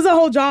 It was a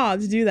whole job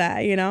to do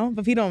that,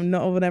 But if you don't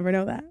know, we'll never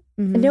know that.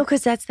 Mm-hmm. No,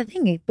 because that's the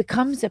thing. It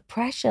becomes a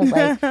pressure.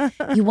 Like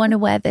you want to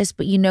wear this,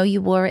 but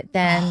you wore it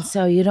then,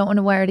 so you don't want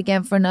to wear it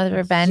again for another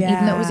event,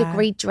 even though it was a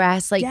great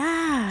dress. Like,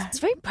 it's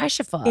very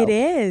pressureful. It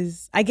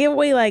is. I gave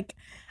away like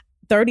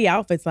 30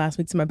 outfits last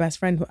week to my best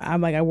friend. Who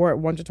I'm like, I wore it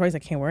once or twice. I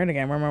can't wear it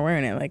again. Where am I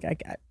wearing it? Like,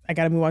 I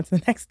got to move on to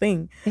the next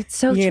thing. It's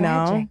so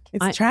tragic.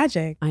 It's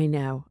tragic. I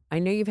know. I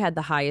know you've had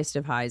the highest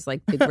of highs,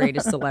 like the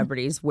greatest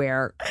celebrities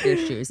wear your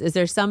shoes. Is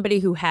there somebody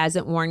who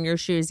hasn't worn your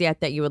shoes yet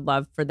that you would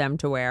love for them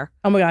to wear?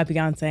 Oh my God,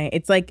 Beyonce.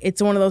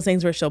 It's one of those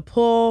things where she'll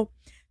pull,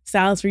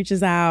 stylist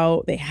reaches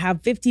out, they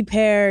have 50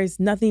 pairs,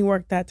 nothing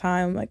worked that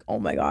time. I'm like, oh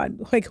my God,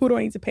 like who do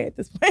I need to pay at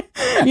this point?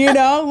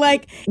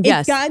 Like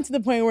it's gotten to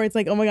the point where it's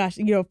like, oh my gosh,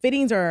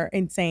 fittings are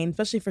insane,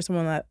 especially for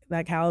someone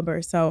that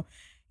caliber. So,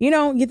 you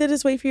have to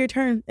just wait for your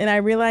turn. And I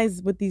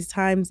realize with these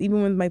times,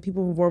 even with my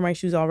people who wore my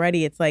shoes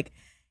already, it's like,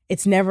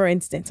 it's never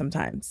instant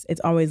sometimes.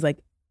 It's always like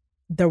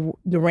the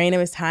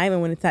randomest time.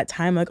 And when it's that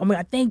time, I'm like, oh my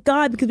God, thank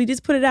God, because we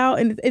just put it out.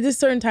 And it's just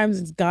certain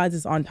times God's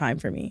is on time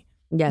for me.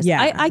 Yes.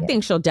 Yeah. I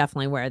think she'll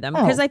definitely wear them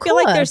Oh, because I of feel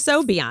like they're course.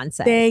 so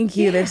Beyonce. Thank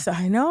you. They're so,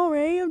 I know,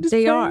 right? I'm just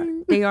They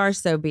praying. are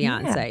so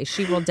Beyonce.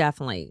 She will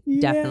definitely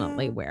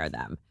wear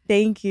them.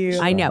 Thank you.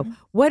 I know.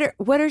 What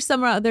are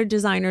some other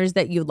designers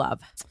that you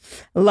love?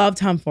 Love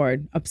Tom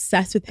Ford.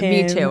 Obsessed with him.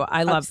 Me too.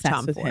 I love Obsessed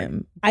Tom with Ford.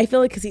 him. I feel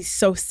like because he's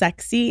so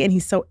sexy and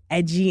he's so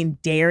edgy and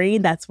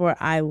daring. That's what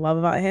I love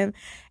about him.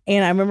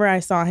 And I remember I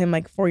saw him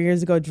like 4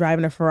 years ago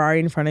driving a Ferrari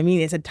in front of me.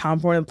 And it said Tom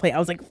Ford on the plate. I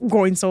was like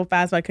going so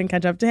fast, but I couldn't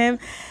catch up to him.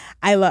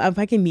 I love if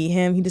I can meet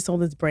him. He just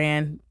sold his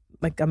brand.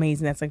 Like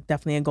amazing. That's like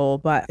definitely a goal.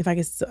 But if I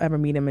could still ever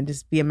meet him and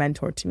just be a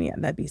mentor to me,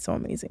 that'd be so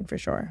amazing for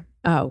sure.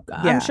 Oh,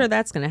 God. Yeah. I'm sure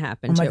that's going to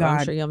happen Oh my too. I'm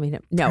God. sure you'll meet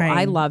him. No, Praying.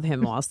 I love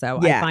him also.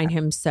 Yeah. I find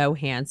him so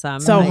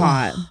handsome. So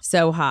hot.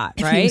 So hot,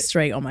 If he was right?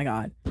 straight. Oh my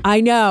God. I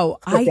know.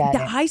 Forget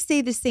it. I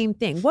say the same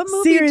thing. What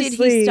movie did he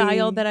Seriously.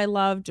 style that I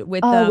loved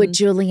with with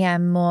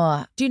Julianne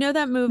Moore. do you know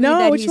that movie No,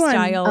 that which he one?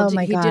 styled? Oh,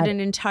 my he God. did an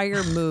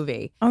entire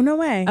movie. Oh, no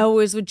way. Oh, it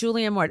was with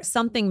Julianne Moore.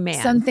 Something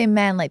Man. Something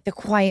man, like The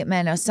Quiet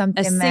Man or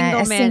something man.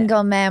 A Single Man.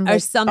 single man or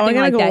with something Oh, I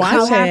gotta like go that. watch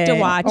You have to it.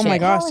 watch Oh my it.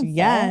 gosh, Colin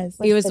yes.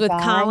 Firth He was the with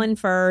guy. Colin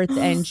Firth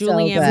and So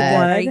Julianne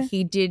good. Moore.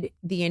 He did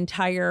the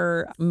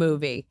entire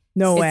movie.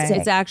 No way.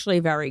 It's actually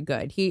very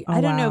good. Oh, I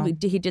don't know. wow.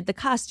 He did the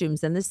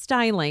costumes and the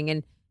styling,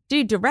 and did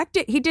he direct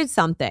it? He did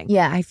something.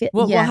 Yeah, I feel.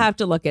 We'll yeah. have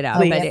to look it up,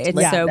 Please. but We have to it's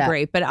look so it up.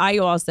 great. But I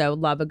also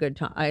love a good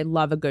Tom. I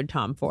love a good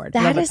Tom Ford.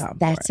 That Love a is Tom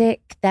Ford.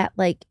 aesthetic, that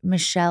like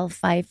Michelle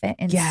Pfeiffer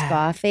in Yeah.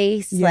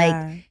 Scarface, Yeah.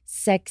 like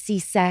sexy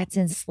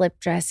satin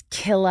slip dress,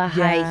 killer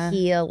high Yeah.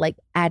 heel, like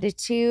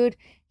attitude.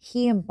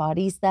 He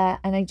embodies that.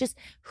 And I just,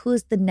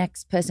 who's the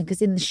next person?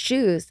 Because in the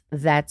shoes,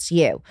 that's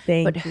you.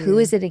 Thank But you. who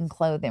is it in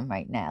clothing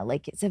right now?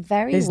 Like it's a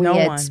very There's no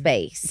weird one.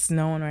 space. It's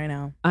no one right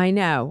now. I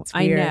know. It's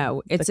I weird.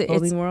 know. The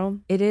clothing world.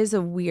 It is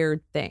a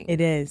weird thing. It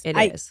is. It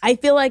I, is. I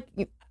feel like,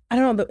 I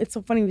don't know. It's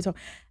so funny we talk.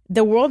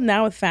 The world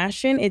now with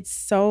fashion, it's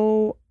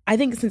so, I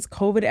think since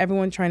COVID,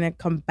 everyone's trying to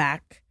come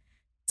back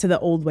to the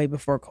old way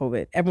before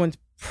COVID. Everyone's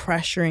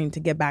pressuring to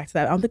get back to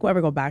that. I don't think we'll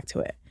ever go back to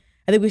it.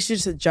 I think we should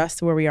just adjust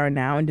to where we are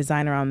now and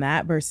design around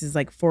that versus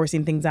like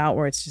forcing things out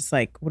where it's just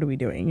like, what are we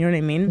doing? You know what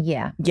I mean?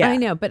 Yeah. Yeah. I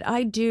know, but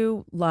I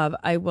do love,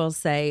 I will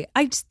say,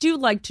 I just do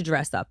like to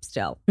dress up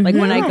still. Like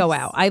when I go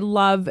Yes. out, I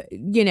love, I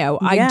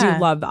Yeah.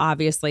 do love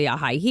obviously a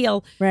high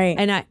heel. Right.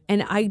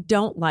 And I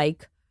don't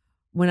like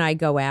when I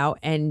go out,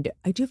 and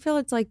I do feel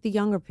it's like the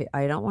younger people.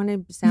 I don't want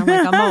to sound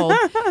like I'm old,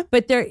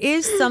 but there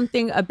is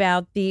something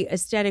about the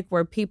aesthetic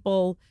where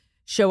people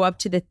show up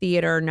to the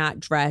theater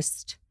not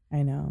dressed.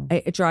 I know.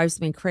 It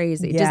drives me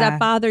crazy. Does Yeah. that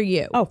bother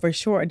you? Oh, for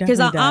sure. It Because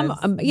definitely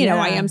does.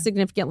 I Yeah. am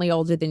significantly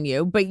older than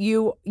you, but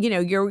you're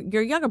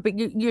younger, but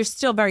you're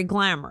still very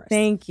glamorous.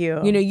 Thank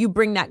you. You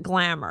bring that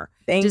glamour.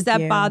 Thank Does that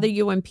you. bother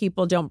you when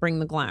people don't bring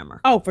the glamour?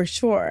 Oh, for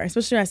sure.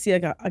 Especially when I see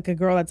like a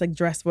girl that's like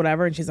dressed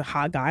whatever and she's a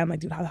hot guy. I'm like,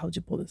 dude, how the hell did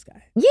you pull this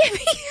guy? Yeah.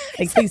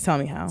 Like, please tell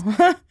me how.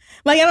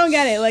 Like, I don't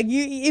get it. Like,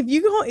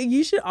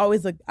 you should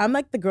always look. I'm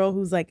like the girl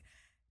who's like,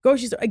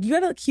 grocery store. Like, you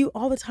gotta look cute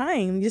all the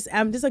time.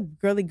 I'm just a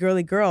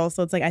girly girl.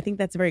 So it's like, I think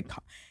that's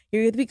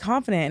you have to be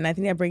confident, and I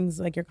think that brings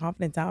like your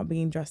confidence out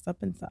being dressed up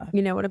and stuff.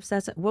 You know what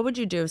would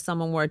you do if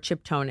someone wore a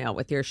chipped toenail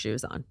with your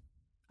shoes on?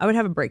 I would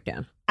have a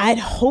breakdown. I'd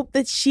hope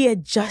that she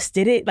had just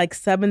did it like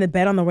sub in the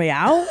bed on the way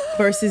out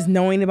versus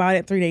knowing about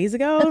it 3 days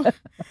ago.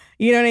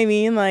 You know what I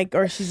mean? Like,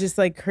 or she's just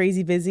like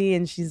crazy busy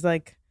and she's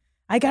like,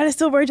 I got a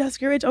silver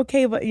Jessica Rich.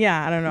 Okay, but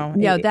yeah, I don't know.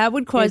 No, that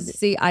would cause.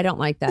 See, I don't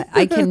like that.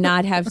 I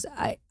cannot have.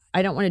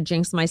 I don't want to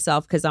jinx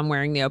myself because I'm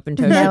wearing the open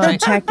toe shoes. No, I'm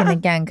checking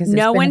again because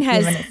No one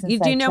has. You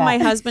do know my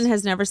husband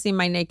has never seen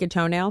my naked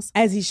toenails.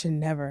 As he should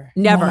never.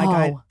 Never. Oh my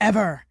God, No.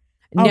 ever.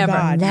 Never. Oh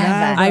God,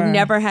 Never. I've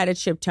never had a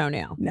chipped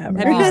toenail. Never.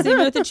 Have you seen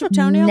me with a chipped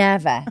toenail?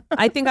 Never.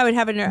 I think I would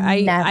have Never.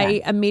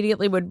 I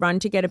immediately would run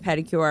to get a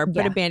pedicure, put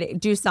Yeah. a band-aid,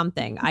 do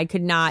something. I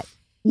could not.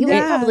 You would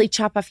Yeah. probably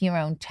chop off your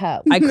own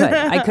toe. I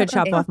could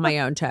chop off my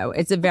own toe.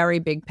 It's a very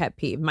big pet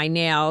peeve. My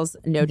nails,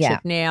 no Yeah.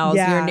 chipped nails.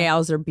 Yeah. Your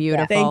nails are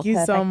beautiful. Thank you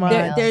so Perfect much.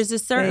 nails. There's a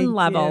certain Thank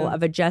level you.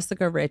 of a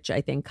Jessica Rich, I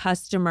think,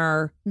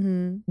 customer,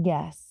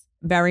 Yes.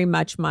 very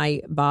much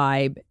my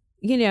vibe,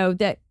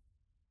 that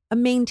a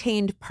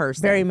maintained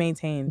person. Very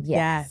maintained.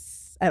 Yes.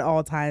 At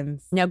all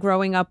times. Now,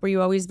 growing up, were you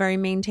always very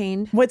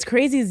maintained? What's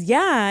crazy is,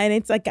 and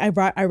it's like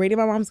I raided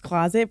my mom's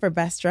closet for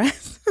best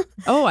dress.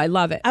 Oh, I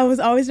love it. I was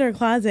always in her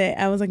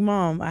closet. I was like,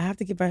 Mom, I have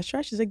to get best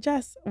dress. She's like,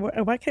 Jess,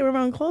 why can't I wear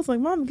my own clothes?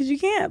 I'm like, Mom, because you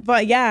can't.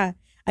 But yeah,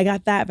 I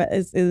got that. But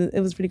it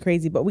was pretty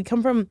crazy. But we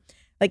come from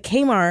like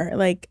Kmart,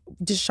 like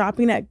just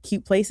shopping at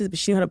cute places, but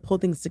she knew how to pull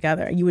things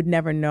together. You would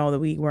never know that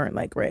we weren't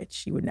like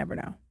rich. You would never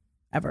know.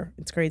 Ever.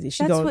 It's crazy.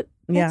 That's what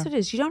it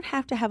is. You don't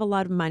have to have a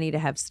lot of money to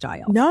have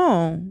style.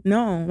 No.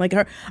 Like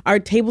our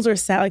tables are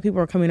set like people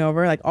are coming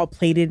over, like all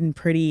plated and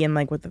pretty, and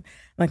like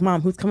like,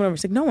 Mom, who's coming over?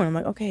 She's like, no one. I'm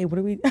like, okay, what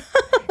are we?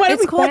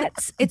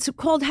 It's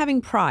called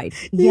having pride,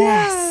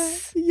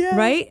 Yes. Yeah.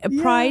 right?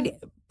 Yeah.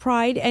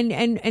 Pride,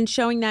 and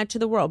showing that to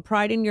the world.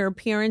 Pride in your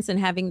appearance and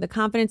having the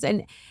confidence,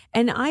 and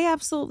I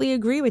absolutely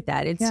agree with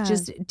that. It's Yeah.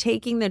 just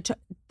taking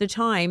the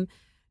time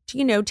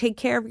to take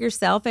care of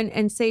yourself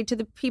and say to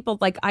the people,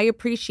 like, I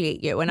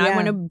appreciate you and I Yeah.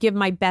 want to give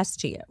my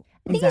best to you.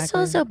 I think it's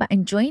also about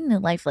enjoying the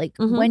life. Like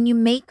when you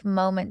make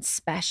moments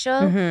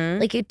special,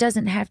 like it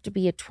doesn't have to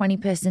be a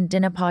 20-person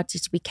dinner party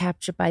to be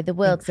captured by the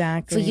world.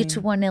 Exactly. For you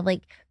to want to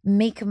like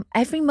make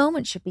every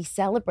moment should be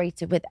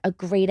celebrated with a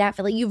great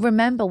outfit. Like you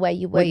remember where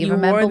you were, you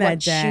remember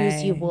what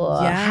shoes you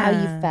wore, how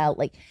you felt.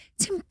 Like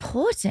it's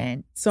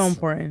important. So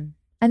important.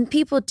 And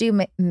people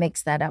do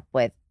mix that up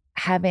with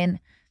having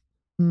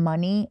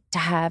money to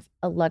have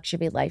a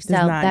luxury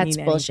lifestyle. That's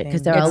bullshit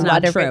because there are a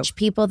lot of rich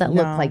people that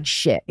look like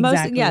shit.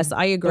 Yes,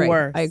 I agree.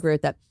 I agree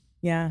with that.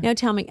 Yeah. Now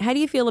tell me, how do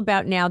you feel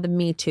about now the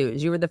Me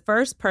Too's? You were the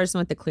first person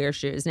with the clear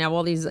shoes. Now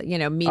all these,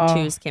 Me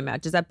Too's came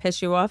out. Does that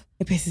piss you off?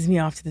 It pisses me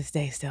off to this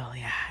day still,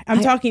 yeah.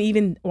 I'm talking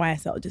even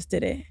YSL just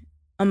did it.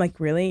 I'm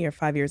like, really? You're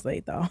 5 years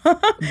late though.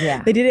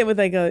 Yeah. They did it with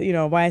like a,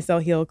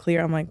 YSL heel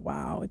clear. I'm like,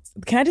 wow.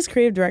 Can I just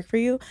creative direct for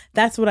you?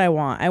 That's what I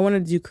want. I want to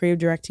do creative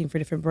directing for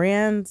different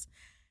brands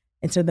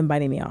instead of them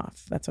biting me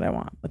off. That's what I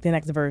want. Like the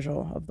next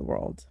Virgil of the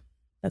world.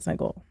 That's my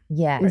goal.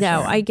 Yeah.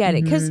 No, I get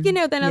it. Because, then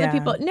other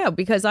people,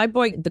 because I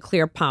bought the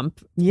clear pump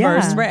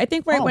first, right? I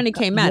think when it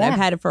came out, I've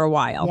had it for a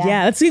while.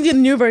 Yeah. Let's see the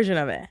new version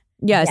of it.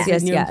 Yes.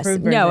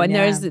 No, and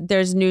version,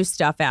 there's new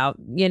stuff out,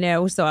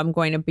 so I'm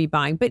going to be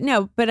buying.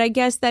 But I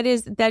guess that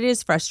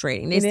is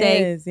frustrating. They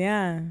say,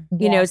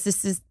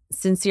 this is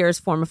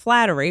sincerest form of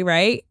flattery,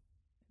 right?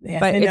 Yes,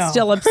 but it's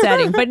still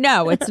upsetting. But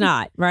no, it's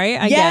not, right?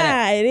 I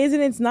get it is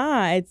and it's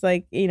not. It's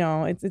like,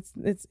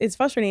 it's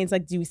frustrating. It's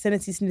like, do we send a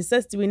cease and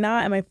desist? Do we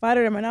not? Am I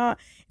flattered? Am I not?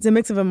 It's a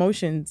mix of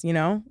emotions,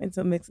 It's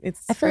a mix.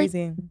 It's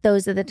crazy. Like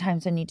those are the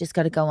times when you just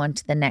got to go on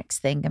to the next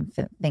thing and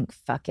think,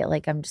 fuck it.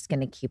 Like, I'm just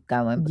going to keep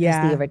going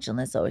because the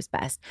original is always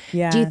best.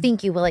 Yeah. Do you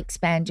think you will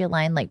expand your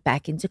line like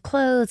back into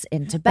clothes,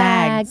 into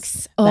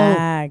bags?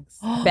 Bags.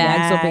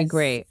 Bags will be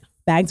great.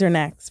 Bags are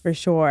next for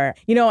sure.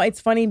 It's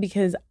funny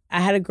because I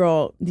had a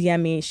girl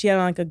DM me. She had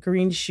on like a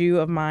green shoe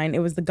of mine. It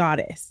was the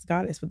goddess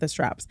with the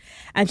straps.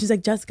 And she's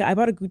like, Jessica, I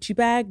bought a Gucci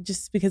bag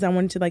just because I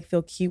wanted to like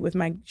feel cute with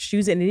my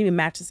shoes and it didn't even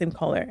match the same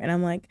color. And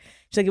I'm like,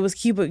 she's like, it was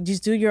cute, but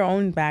just do your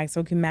own bag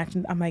so it can match.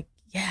 I'm like,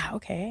 yeah,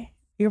 okay.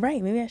 You're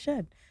right. Maybe I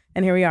should.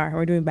 And here we are.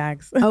 We're doing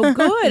bags. Oh,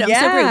 good. I'm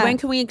so great. When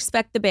can we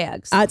expect the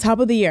bags? Top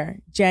of the year,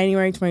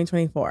 January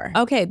 2024.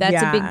 Okay,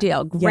 that's a big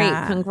deal. Great.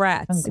 Yeah.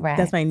 Congrats.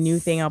 That's my new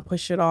thing. I'll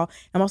push it all.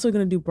 I'm also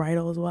going to do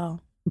bridal as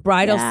well.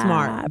 Bridal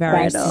smart.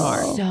 Very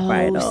smart.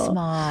 So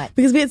smart.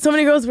 Because we had so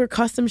many girls wear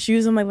custom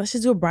shoes. I'm like, let's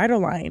just do a bridal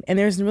line. And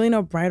there's really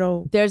no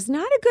bridal. There's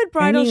not a good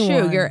bridal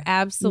shoe. You're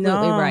absolutely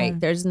right.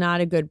 There's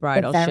not a good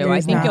bridal shoe.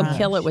 I think you'll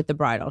kill it with the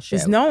bridal shoe.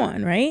 There's no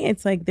one, right?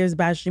 It's like there's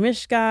Bajri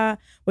Mishka,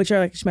 which are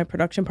like my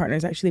production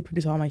partners. Actually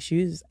produce all my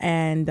shoes.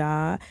 And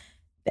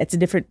it's a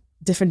different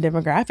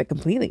demographic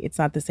completely. It's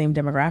not the same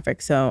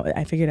demographic. So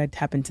I figured I'd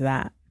tap into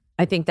that.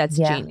 I think that's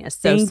genius.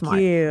 So smart.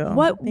 Thank you.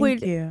 What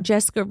would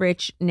Jessica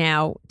Rich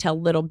now tell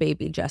little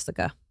baby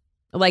Jessica?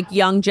 Like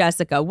young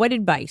Jessica, what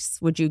advice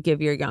would you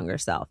give your younger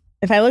self?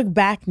 If I look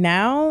back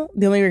now,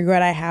 the only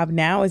regret I have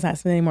now is not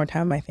spending more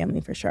time with my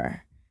family for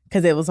sure.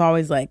 Because it was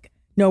always like,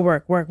 no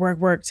work.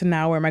 To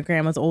now where my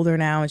grandma's older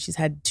now and she's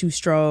had 2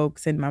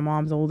 strokes and my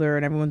mom's older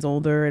and everyone's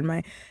older. And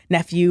my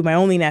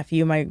only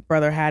nephew, my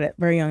brother had at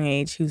a very young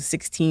age, who's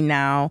 16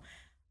 now.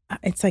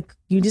 It's like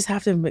you just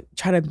have to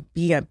try to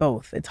be at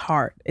both. It's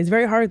hard. It's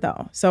very hard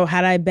though. So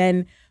had I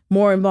been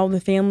more involved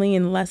with family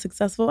and less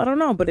successful, I don't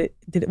know. But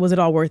was it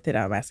all worth it?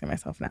 I'm asking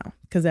myself now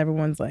because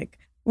everyone's like,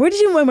 "Where did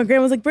you move?" My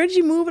grandma's like, "Where did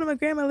you move?" And my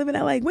grandma live in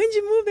LA. When did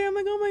you move there? I'm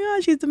like, "Oh my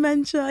God, she has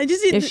dementia."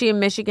 Is she in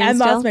Michigan? I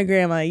still? lost my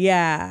grandma.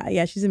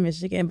 Yeah, she's in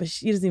Michigan, but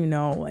she doesn't even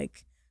know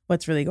like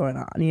what's really going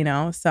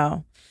on.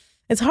 So.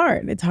 It's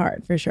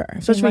hard for sure.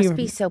 They must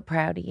be so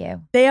proud of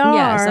you. They are.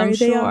 Yes, I'm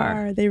they sure.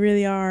 are. They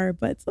really are.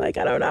 But it's like,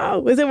 I don't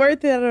know. Is it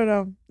worth it? I don't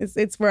know.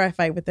 It's where I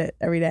fight with it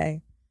every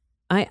day.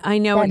 I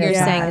know what you're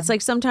saying. It's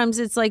like sometimes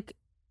it's like,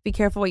 be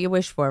careful what you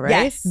wish for, right?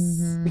 Yes.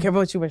 Mm-hmm. Be careful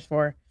what you wish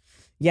for.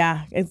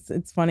 Yeah,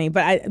 it's funny.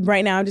 But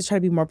right now I'm just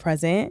trying to be more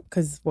present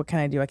because what can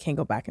I do? I can't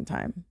go back in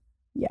time.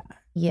 Yeah.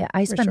 Yeah,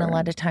 I spent a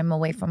lot of time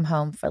away from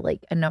home for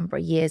like a number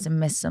of years and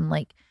missed some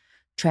like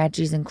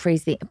tragedies and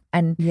crazy,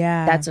 and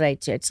that's what I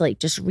do. It's like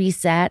just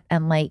reset,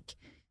 and like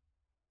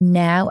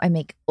now I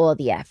make all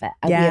the effort.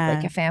 We have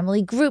like a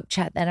family group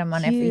chat that I'm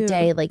on every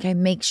day. Like I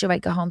make sure I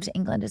go home to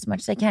England as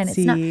much as I can. It's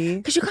not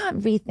because you can't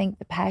rethink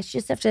the past.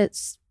 You just have to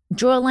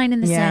draw a line in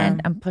the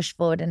sand and push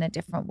forward in a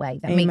different way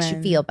that makes you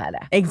feel better.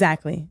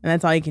 Exactly, and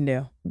that's all you can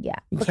do. Yeah,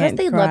 because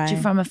they loved you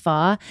from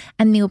afar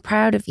and they were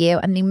proud of you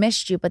and they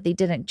missed you, but they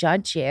didn't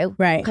judge you,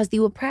 right? Because they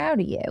were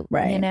proud of you,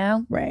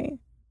 right? Right.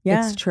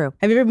 Yeah. It's true.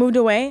 Have you ever moved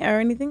away or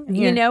anything?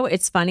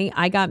 It's funny.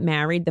 I got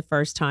married the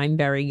first time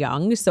very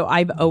young. So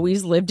I've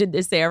always lived in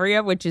this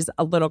area, which is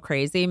a little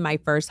crazy. My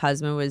first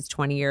husband was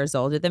 20 years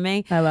older than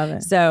me. I love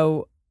it.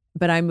 So,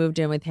 but I moved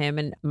in with him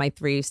and my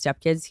 3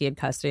 stepkids. He had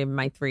custody of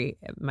my three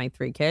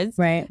kids.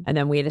 Right. And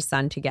then we had a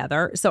son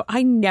together. So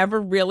I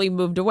never really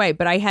moved away,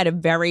 but I had a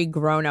very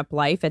grown up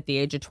life at the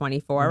age of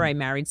 24. I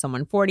married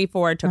someone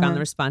 44, took on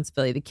the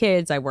responsibility of the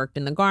kids. I worked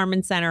in the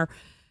garment center.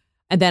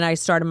 And then I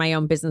started my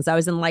own business. I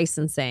was in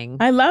licensing.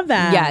 I love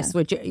that. Yes,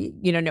 which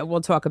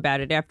we'll talk about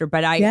it after.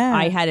 But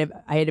I had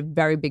a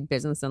very big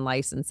business in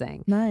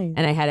licensing. Nice.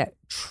 And I had a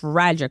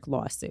tragic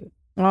lawsuit.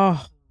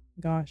 Oh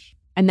gosh.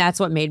 And that's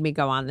what made me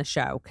go on the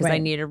show because I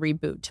Right. needed a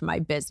reboot to my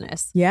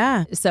business.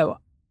 Yeah. So,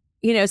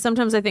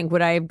 sometimes I think,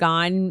 would I have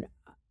gone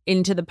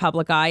into the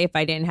public eye if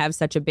I didn't have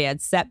such a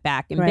bad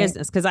setback in Right.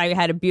 business? Because I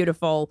had a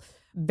beautiful,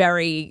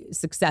 very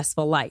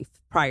successful life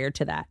prior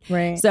to that.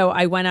 Right. So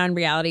I went on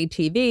reality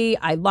TV.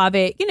 I love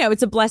it.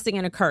 It's a blessing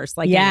and a curse,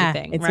 like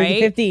anything, it's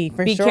right? 50-50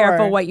 for Be sure.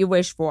 careful what you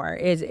wish for.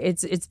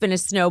 It's been a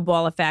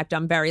snowball effect.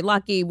 I'm very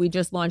lucky. We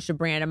just launched a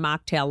brand, a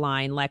mocktail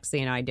line, Lexi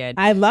and I did.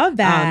 I love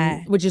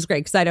that. Which is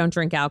great because I don't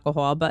drink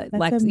alcohol, but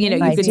That's Lex, you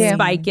amazing. can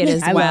spike it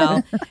as I well.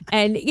 love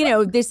And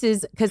this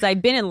is because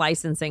I've been in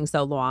licensing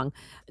so long.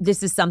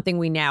 This is something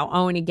we now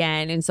own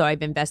again, and so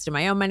I've invested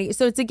my own money.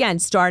 So it's again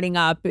starting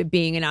up,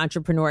 being an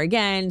entrepreneur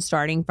again,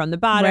 starting from the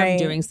bottom, Right.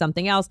 doing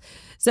something else.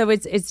 So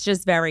it's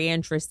just very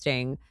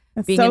interesting.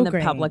 That's Being so in the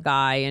great. public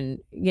eye and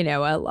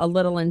a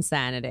little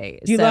insanity.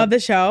 Do you So- love the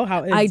show?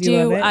 I do.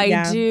 You love it? I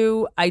Yeah.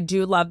 do. I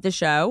do love the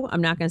show.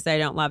 I'm not going to say I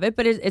don't love it,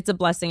 but it's a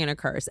blessing and a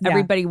curse. Yeah.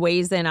 Everybody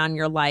weighs in on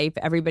your life.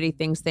 Everybody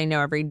thinks they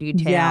know every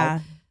detail. Yeah.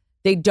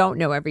 They don't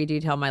know every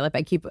detail of my life.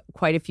 I keep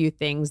quite a few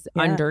things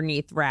Yeah.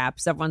 underneath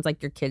wraps. Everyone's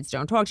like, your kids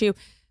don't talk to you,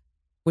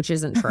 which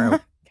isn't true.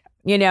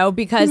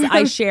 Because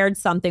I shared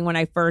something when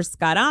I first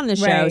got on the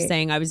show Right.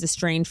 saying I was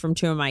estranged from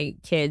 2 of my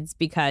kids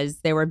because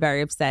they were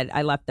very upset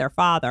I left their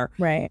father.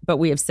 Right. But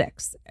we have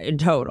 6 in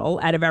total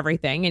out of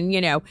everything. And,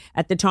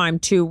 at the time,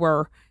 2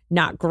 were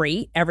not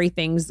great.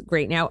 Everything's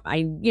great now.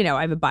 I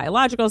have a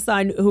biological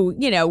son who,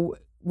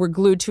 we're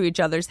glued to each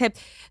other's hip.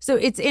 So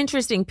it's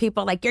interesting.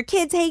 People like, your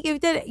kids hate you.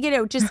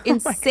 Just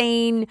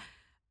insane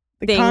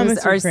The things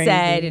comments are crazy.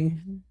 said.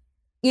 And,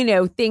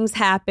 things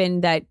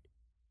happen that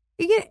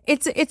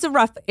it's a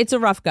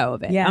rough go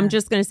of it. Yeah. I'm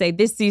just going to say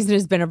this season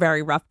has been a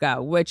very rough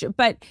go,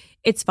 but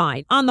it's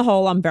fine. On the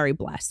whole, I'm very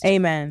blessed.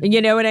 Amen.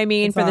 You know what I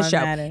mean? That's For the all show.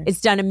 that matters.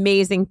 It's done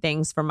amazing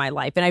things for my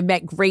life. And I've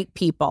met great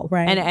people.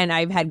 Right. And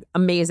I've had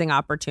amazing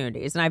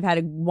opportunities. And I've had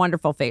a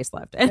wonderful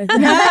facelift.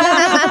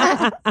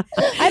 I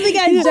think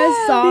I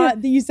just saw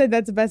that you said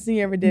that's the best thing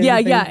you ever did. Yeah.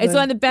 with It's Facebook.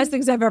 one of the best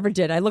things I've ever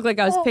did. I look like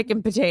I was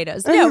picking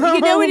potatoes. No, you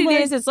know what it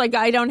is? It's like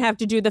I don't have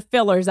to do the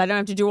fillers. I don't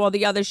have to do all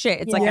the other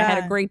shit. It's like I had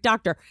a Yeah. great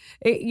doctor.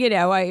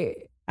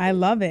 I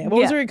love it. What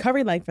was Yeah. the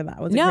recovery like for that?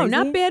 Was it No, crazy?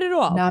 not bad at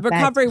all. Not bad.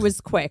 Recovery was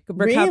quick.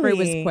 Recovery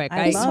was Really? quick.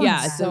 I love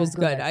Yes, that. it was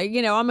good.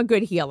 I'm a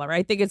good healer.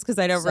 I think it's because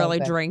I don't So really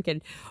good. drink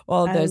and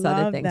all of I those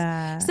other love things.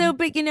 that. So,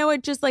 but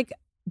it just like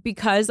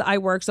because I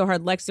work so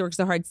hard, Lexi works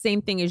so hard,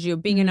 same thing as you,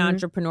 being an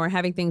entrepreneur,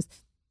 having things.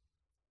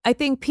 I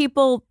think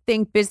people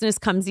think business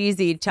comes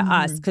easy to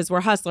us because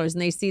we're hustlers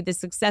and they see the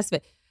success of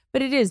it.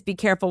 But it is, be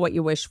careful what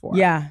you wish for.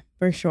 Yeah,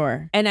 for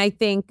sure. And I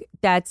think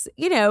that's,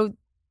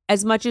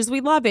 as much as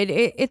we love it,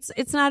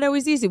 it's not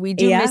always easy. We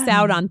do Yeah. miss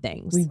out on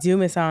things. We do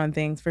miss out on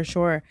things for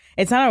sure.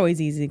 It's not always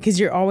easy because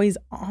you're always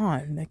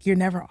on. Like you're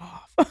never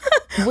off.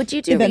 Would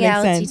you do If that makes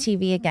reality sense.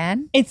 TV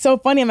again? It's so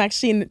funny. I'm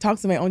actually in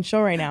talks of my own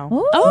show right now.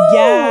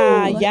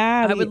 Oh,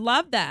 Yeah. I would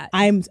love that.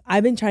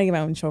 I've been trying to get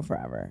my own show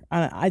forever.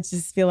 I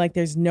just feel like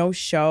there's no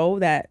show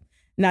that,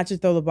 not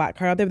just throw the black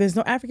card out there, but there's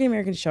no African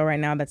American show right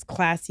now that's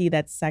classy,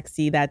 that's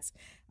sexy, that's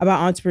about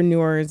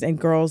entrepreneurs and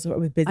girls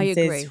with I businesses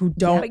agree. who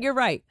don't But you're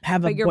right.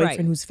 have a But you're boyfriend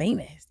right. who's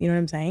famous. You know what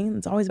I'm saying?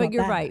 It's always But about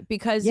you're that. right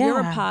because you're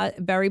a Yeah.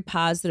 very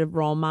positive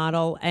role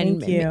model, and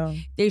Thank you.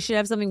 they should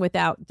have something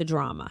without the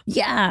drama.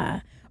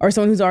 Yeah. Or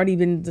someone who's already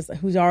been,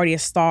 who's already a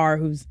star,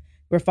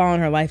 we're following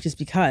her life just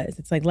because.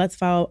 It's like, let's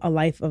follow a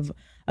life of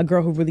a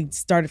girl who really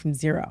started from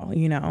zero,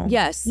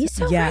 Yes, You're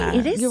so Yeah. right.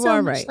 It is You so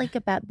are much right. like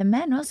about the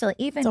men also. Like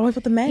even It's always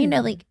with the men.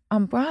 like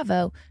on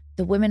Bravo,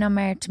 the women are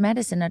married to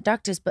medicine are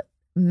doctors, but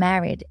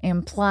married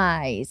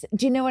implies.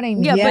 Do you know what I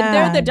mean? yeah, but Yeah.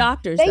 they're the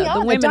doctors. They though. are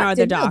The women are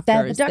the doctors. No,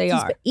 doctors. they're the They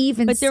doctors, are. but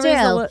even But there is a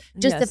still, li-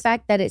 just the yes.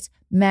 fact that it's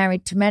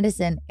married to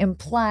medicine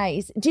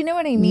implies. Do you know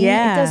what I mean?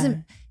 Yeah. It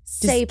doesn't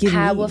say give me-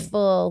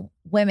 powerful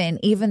women,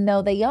 even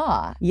though they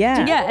are.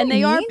 Yeah. Yeah, and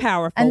they I are mean?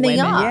 powerful And they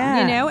women. are.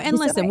 Yeah. And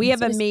So listen, we right. have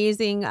So it's-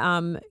 amazing,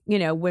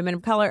 women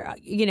of color,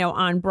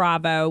 on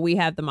Bravo. We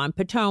have them on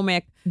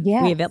Potomac.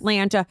 Yeah. We have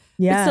Atlanta.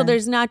 Yeah. So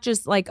there's not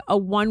just like a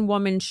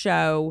one-woman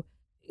show,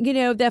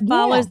 that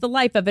follows the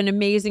life of an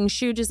amazing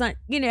shoe design,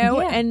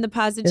 and the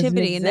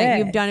positivity, and that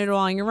you've exist. done it all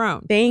on your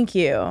own. Thank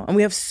you. And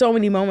we have so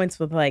many moments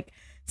with like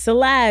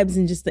celebs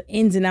and just the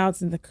ins and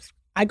outs. And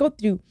I go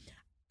through,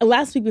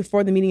 last week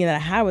before the meeting that I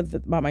had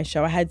about my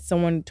show, I had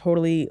someone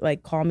totally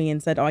like call me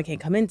and said, "Oh, I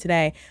can't come in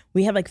today."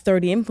 We had like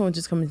 30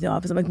 influencers coming to the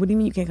office. I'm like, "What do you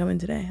mean you can't come in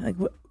today? Like,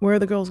 where are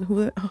the girls?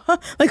 Who's in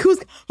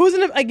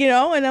the, like,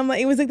 And I'm like,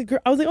 it was like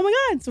I was like, oh my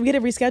God. So we had to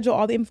reschedule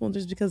all the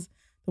influencers because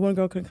the one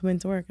girl couldn't come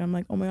into work. I'm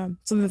like, oh my God.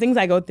 So the things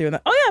I go through,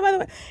 like, oh yeah, by the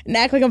way, and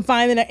act like I'm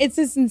fine. And it's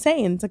just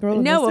insane. It's like a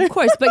roller No, coaster. of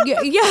course, but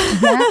yeah. We you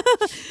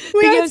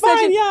are have such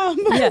fine, a- yeah.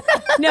 Yeah.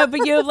 No,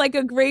 but you have like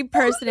a great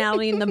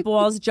personality and the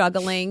balls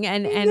juggling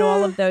and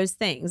all of those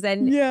things.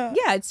 And Yeah.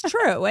 it's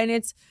true. And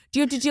do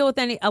you have to deal with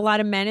a lot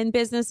of men in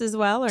business as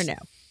well or no?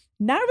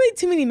 Not really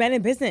too many men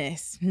in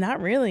business.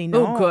 Not really.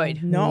 No. Oh,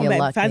 good. No, You're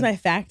besides lucky. my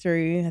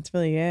factory, that's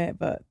really it.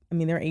 But I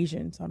mean, they're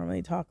Asian, so I don't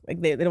really talk.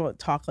 Like they don't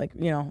talk like,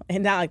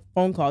 and not like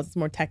phone calls. It's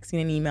more texting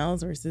and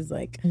emails versus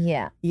like,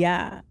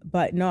 yeah.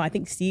 But no, I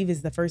think Steve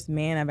is the first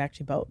man I've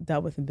actually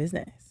dealt with in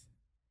business.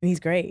 And he's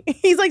great.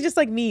 He's like just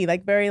like me,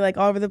 like very like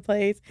all over the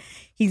place.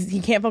 He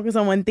can't focus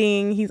on one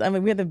thing. We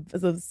have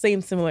the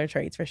same similar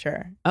traits for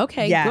sure.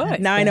 Okay, yeah. good.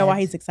 Now I know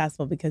why he's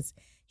successful because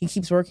he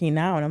keeps working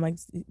now, and I'm like,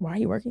 why are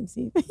you working,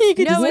 Steve? You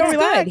could No, just it's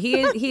relax.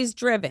 good. He's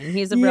driven.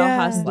 He's a real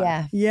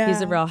hustler. Yeah.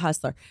 He's a real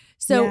hustler.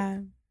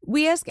 So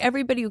we ask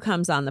everybody who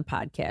comes on the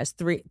podcast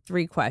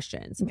three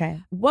questions. Okay.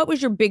 What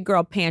was your big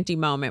girl panty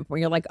moment where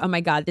you're like, oh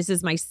my God, this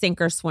is my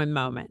sink or swim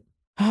moment?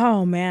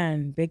 Oh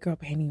man, big girl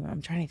panty.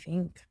 I'm trying to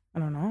think. I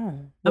don't know.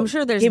 I'm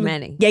sure there's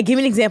many. Yeah, give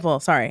me an example.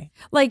 Sorry.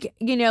 Like,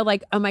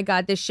 like, oh my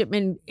God, this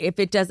shipment, if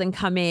it doesn't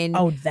come in.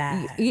 Oh,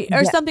 that.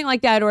 Or something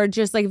like that. Or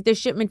just like, if this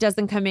shipment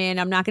doesn't come in,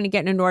 I'm not going to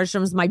get in a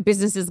Nordstrom's, my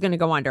business is going to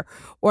go under.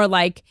 Or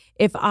like,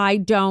 if I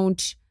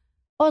don't.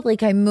 Oh,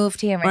 like I moved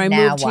here and or I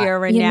now moved what?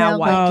 here and now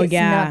what? Like Oh, it's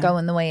yeah. not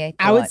going the way I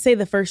thought. I would say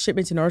the first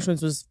shipment to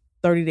Nordstrom's was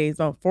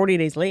 40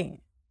 days late.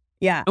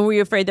 Yeah. And were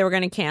you afraid they were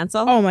going to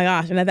cancel? Oh my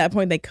gosh. And at that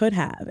point they could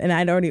have. And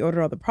I'd already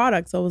ordered all the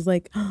products. So I was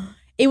like,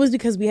 it was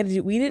because we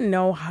didn't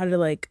know how to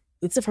like,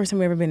 it's the first time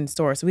we've ever been in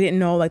store. So we didn't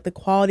know like the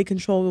quality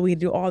control. We had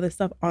to do all this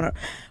stuff on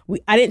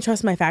I didn't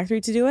trust my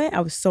factory to do it.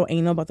 I was so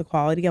anal about the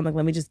quality. I'm like,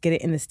 let me just get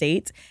it in the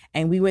States.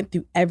 And we went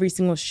through every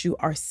single shoe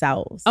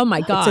ourselves. Oh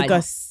my God. It took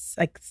us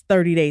like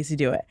 30 days to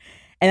do it.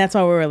 And that's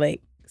why we were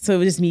late. So it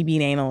was just me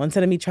being anal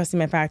instead of me trusting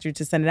my factory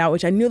to send it out,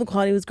 which I knew the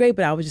quality was great,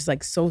 but I was just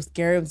like so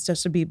scared. It was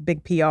just a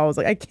big PR. I was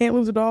like, I can't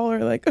lose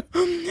 $1. Like,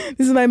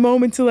 this is my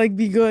moment to like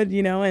be good,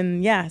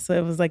 And yeah, so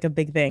it was like a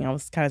big thing. I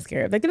was kind of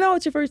scared. Like, no,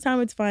 it's your first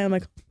time. It's fine. I'm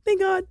like, thank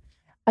God.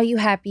 Are you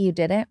happy you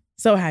did it?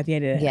 So happy I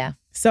did it. Yeah.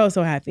 So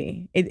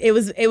happy. It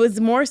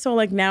was more so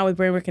like now with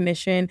brand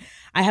recognition,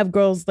 I have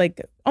girls like,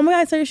 oh my God,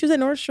 I saw your shoes at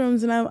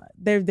Nordstrom's, and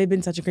they've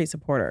been such a great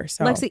supporter.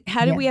 So Lexi,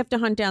 how did we have to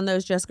hunt down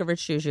those Jessica Rich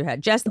shoes you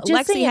had? so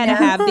Lexi you had to know.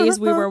 have these.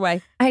 We were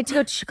away. I had to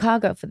go to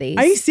Chicago for these.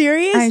 Are you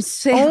serious? I'm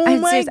serious. Oh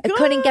I'm my serious. I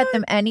couldn't get God.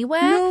 them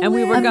anywhere. No And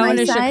we were of going my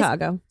to size.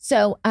 Chicago.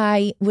 So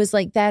I was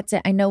like, that's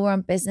it. I know we're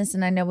on business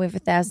and I know we have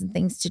 1,000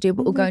 things to do,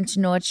 but we're going to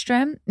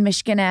Nordstrom,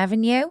 Michigan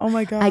Avenue. Oh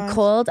my God. I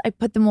called. I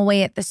put them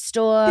away at the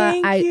store.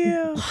 Thank I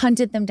you.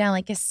 hunted them down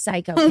like a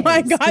psycho. Oh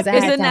my case, 'cause God. I had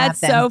Isn't to that have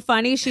them. so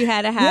funny? She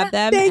had to have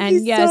them. Thank and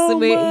you yes, so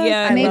we much.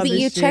 yeah. I Maybe love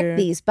you this checked shoe.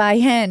 these by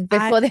hand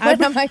before they I-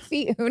 went on my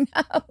feet. Who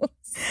knows?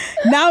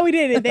 Now we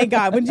did it. Thank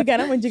God. When'd you get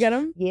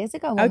them? Years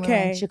ago when we were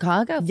in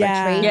Chicago for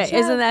Yeah. a trade Yeah, show.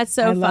 isn't that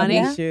so I love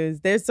funny? these shoes.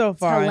 They're so It's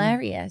fun.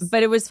 hilarious.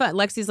 But it was fun.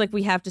 Lexi's like,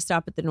 we have to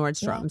stop at the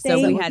Nordstrom, so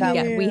thank we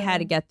had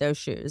to you. get those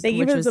shoes. Thank you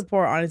which for the was,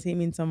 support. Honestly, it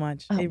means so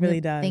much. Oh, It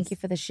really does. Thank you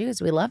for the shoes.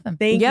 We love them.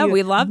 Thank yeah, you.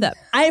 we love them.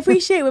 I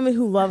appreciate women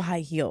who love high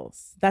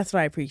heels. That's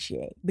what I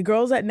appreciate. The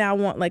girls that now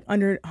want like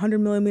under 100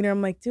 millimeter,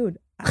 I'm like, dude,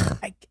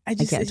 I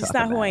just, can't it's just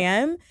talk not who about I it.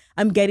 am.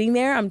 I'm getting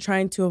there. I'm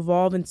trying to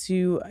evolve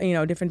into,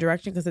 a different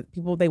direction because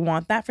people, they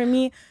want that from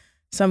me.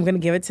 So I'm going to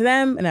give it to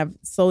them. And I've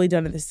slowly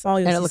done it this fall.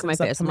 You'll And I see look at some my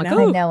stuff face, I'm coming like,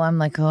 out. ooh. I know. I'm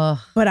like, oh,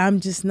 But I'm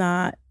just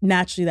not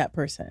naturally that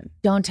person.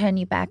 don't turn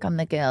you back on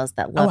the girls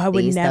that love I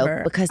would these never.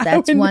 though, because I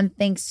that's would one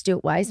thing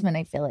Stuart Wiseman,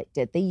 I feel like,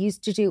 did. They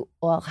used to do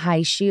all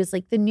high shoes,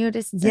 like the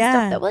nudists and Yeah.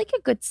 stuff that were like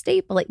a good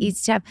staple at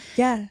each time.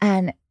 Yeah.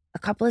 And a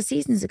couple of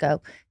seasons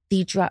ago,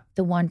 they dropped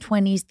the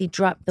 120s, they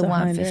dropped the The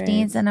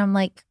 115s, and I'm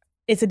like,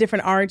 It's a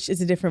different arch. It's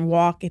a different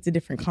walk. It's a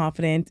different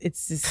confidence.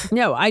 It's just.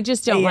 No, I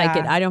just don't like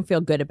it. Yeah. I don't feel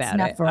good about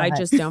not it. for I us.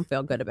 just don't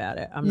feel good about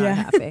it. I'm not Yeah.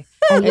 happy.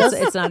 And you'll-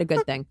 It's not a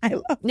good thing. I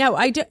love No,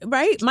 I do.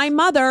 Right? My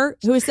mother,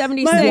 who is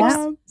 76, my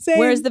mom. Same.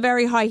 wears the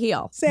very high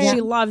heel. Same. She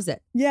loves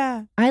it.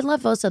 Yeah. I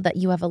love also that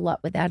you have a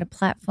lot without a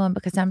platform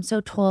because I'm so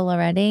tall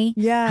already.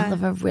 Yeah. I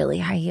love a really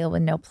high heel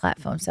with no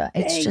platform. So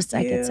it's Thank just,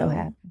 I get so you.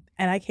 happy.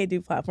 And I can't do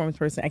platforms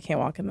personally. I can't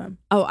walk in them.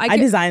 Oh, I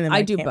design them. I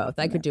I do can't both. walk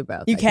I in could them. do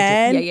both. You I could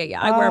can? Yeah.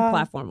 I wear a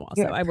platform also.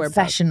 You're a I wear both.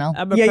 professional.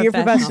 I'm a Yeah, you're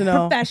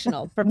professional.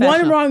 Professional.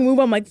 One wrong move,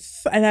 I'm like,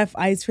 and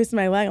I twist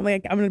my leg. I'm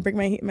like, I'm gonna break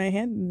my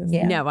hand.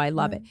 Yeah. No, I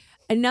love it.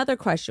 Another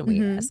question we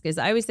Mhm. ask is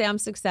I always say I'm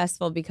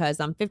successful because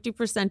I'm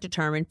 50%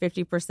 determined,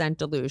 50%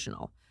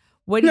 delusional.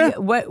 What do you,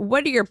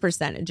 what are your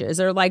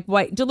percentages? Or like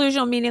what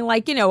delusional meaning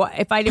like,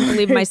 if I didn't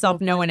believe in myself,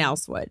 no one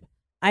else would.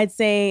 I'd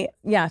say,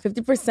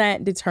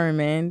 50%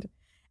 determined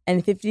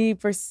and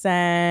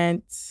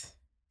 50%,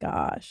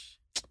 gosh.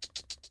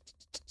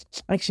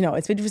 Actually, no,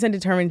 it's 50%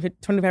 determined,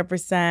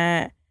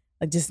 25%,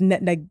 like just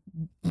like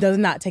does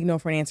not take no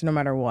for an answer no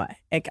matter what.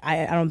 Like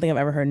I don't think I've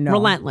ever heard no.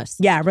 Relentless.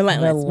 Yeah,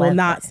 relentless. Will not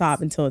Relentless.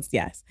 stop until it's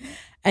yes.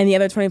 And the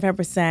other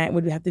 25%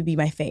 would have to be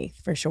my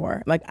faith for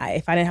sure. Like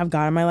if I didn't have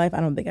God in my life, I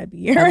don't think I'd be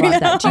here I right love now.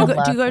 that. Do you I go,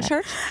 do you go love to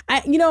church?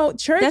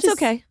 Church That's is-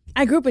 okay.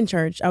 I grew up in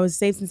church. I was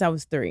saved since I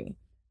was 3.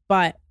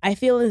 But I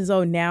feel as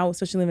though now,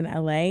 especially living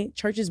in LA,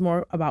 church is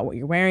more about what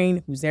you're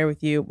wearing, who's there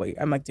with you.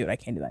 I'm like, dude, I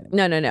can't do that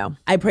anymore. No.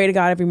 I pray to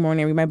God every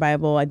morning. I read my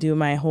Bible. I do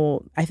my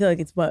whole. I feel like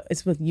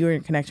it's with your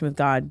connection with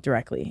God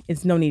directly.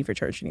 It's no need for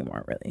church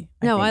anymore, really.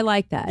 I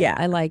like that. Yeah,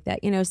 I like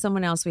that. You know,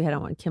 someone else we had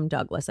on, Kim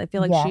Douglas. I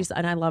feel like she's,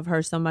 and I love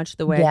her so much.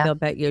 The way I feel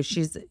about you,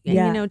 she's, you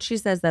know, she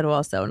says that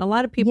also, and a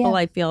lot of people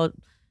I feel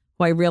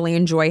who I really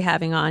enjoy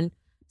having on.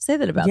 Say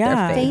that about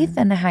their faith. Faith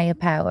and a higher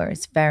power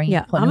is very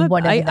important.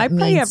 I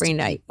pray every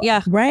night.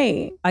 Yeah.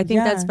 Right. I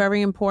think that's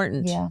very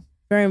important. Yeah.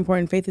 Very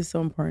important. Faith is so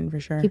important for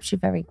sure. Keeps you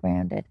very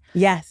grounded.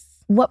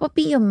 Yes. What would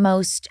be your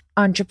most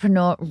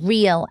entrepreneur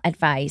real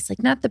advice?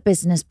 Like not the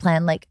business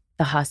plan, like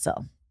the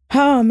hustle.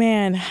 Oh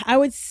man. I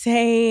would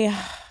say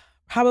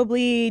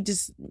probably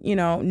just, you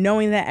know,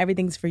 knowing that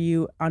everything's for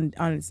you on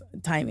its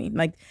timing.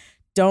 Like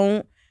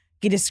don't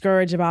get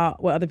discouraged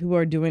about what other people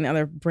are doing,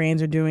 other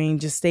brands are doing.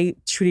 Just stay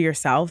true to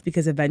yourself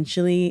because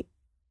eventually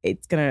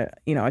it's going to,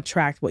 you know,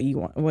 attract what you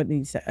want, what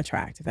needs to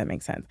attract, if that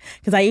makes sense.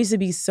 Because I used to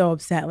be so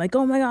upset, like,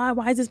 oh my God,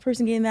 why is this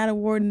person getting that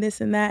award and this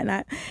and that?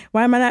 And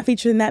why am I not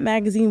featured in that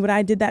magazine when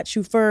I did that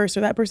shoe first, or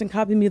that person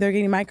copied me, they're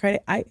getting my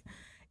credit.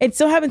 It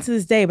still happens to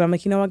this day, but I'm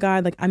like, you know what,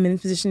 God, like I'm in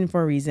this position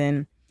for a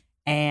reason.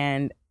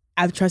 And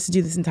I've trusted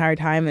you this entire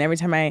time. And every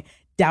time I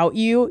doubt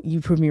you, you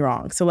prove me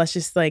wrong. So let's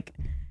just like,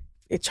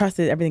 trust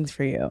that everything's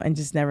for you and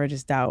just never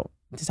doubt.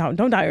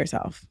 Don't doubt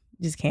yourself.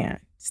 You just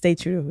can't. Stay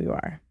true to who you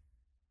are.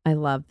 I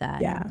love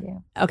that. Yeah.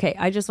 Okay.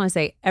 I just want to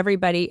say,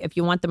 everybody, if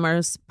you want the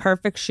most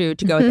perfect shoe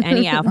to go with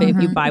any outfit,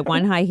 if you buy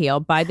one high heel,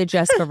 buy the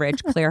Jessica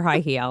Rich clear high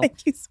heel.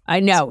 Thank you so much. I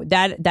know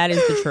that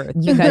is the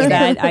truth because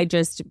that I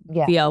just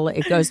feel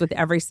it goes with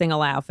every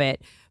single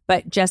outfit.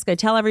 But Jessica,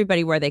 tell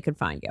everybody where they can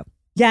find you.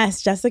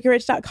 Yes,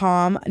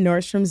 jessicarich.com,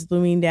 Nordstrom's,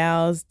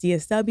 Bloomingdale's,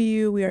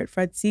 DSW. We are at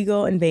Fred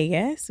Siegel in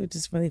Vegas, which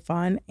is really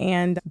fun,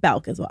 and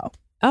Belk as well.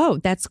 Oh,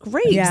 that's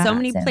great. Yeah. So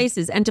many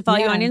places. And to follow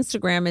you on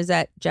Instagram is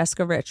at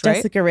Jessica Rich, right?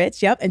 Jessica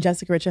Rich, yep, and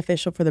Jessica Rich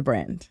Official for the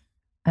brand.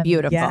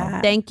 Beautiful.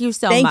 Yeah. Thank you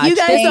so Thank much. you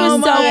guys this so was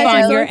much. so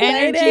fun. So Your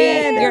excited.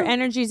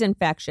 energy is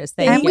infectious.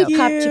 And Thank you. we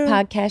popped your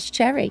podcast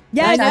cherry.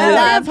 Yes, Which I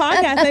love. love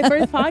podcast. My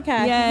first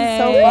podcast. Yay. This is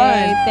so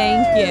fun.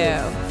 Thank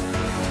you.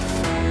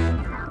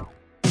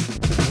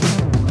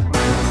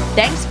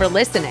 Thanks for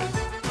listening.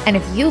 And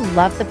if you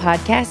love the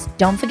podcast,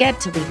 don't forget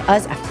to leave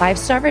us a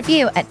 5-star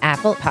review at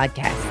Apple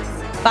Podcasts.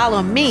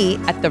 Follow me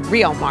at The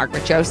Real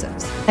Margaret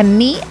Josephs. And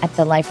me at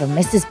The Life of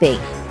Mrs. B.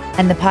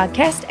 And the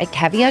podcast at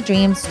Caviar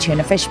Dreams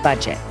Tuna Fish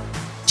Budget.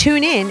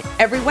 Tune in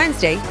every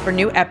Wednesday for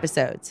new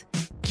episodes.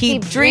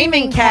 Keep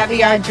dreaming,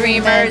 Caviar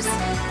Dreamers.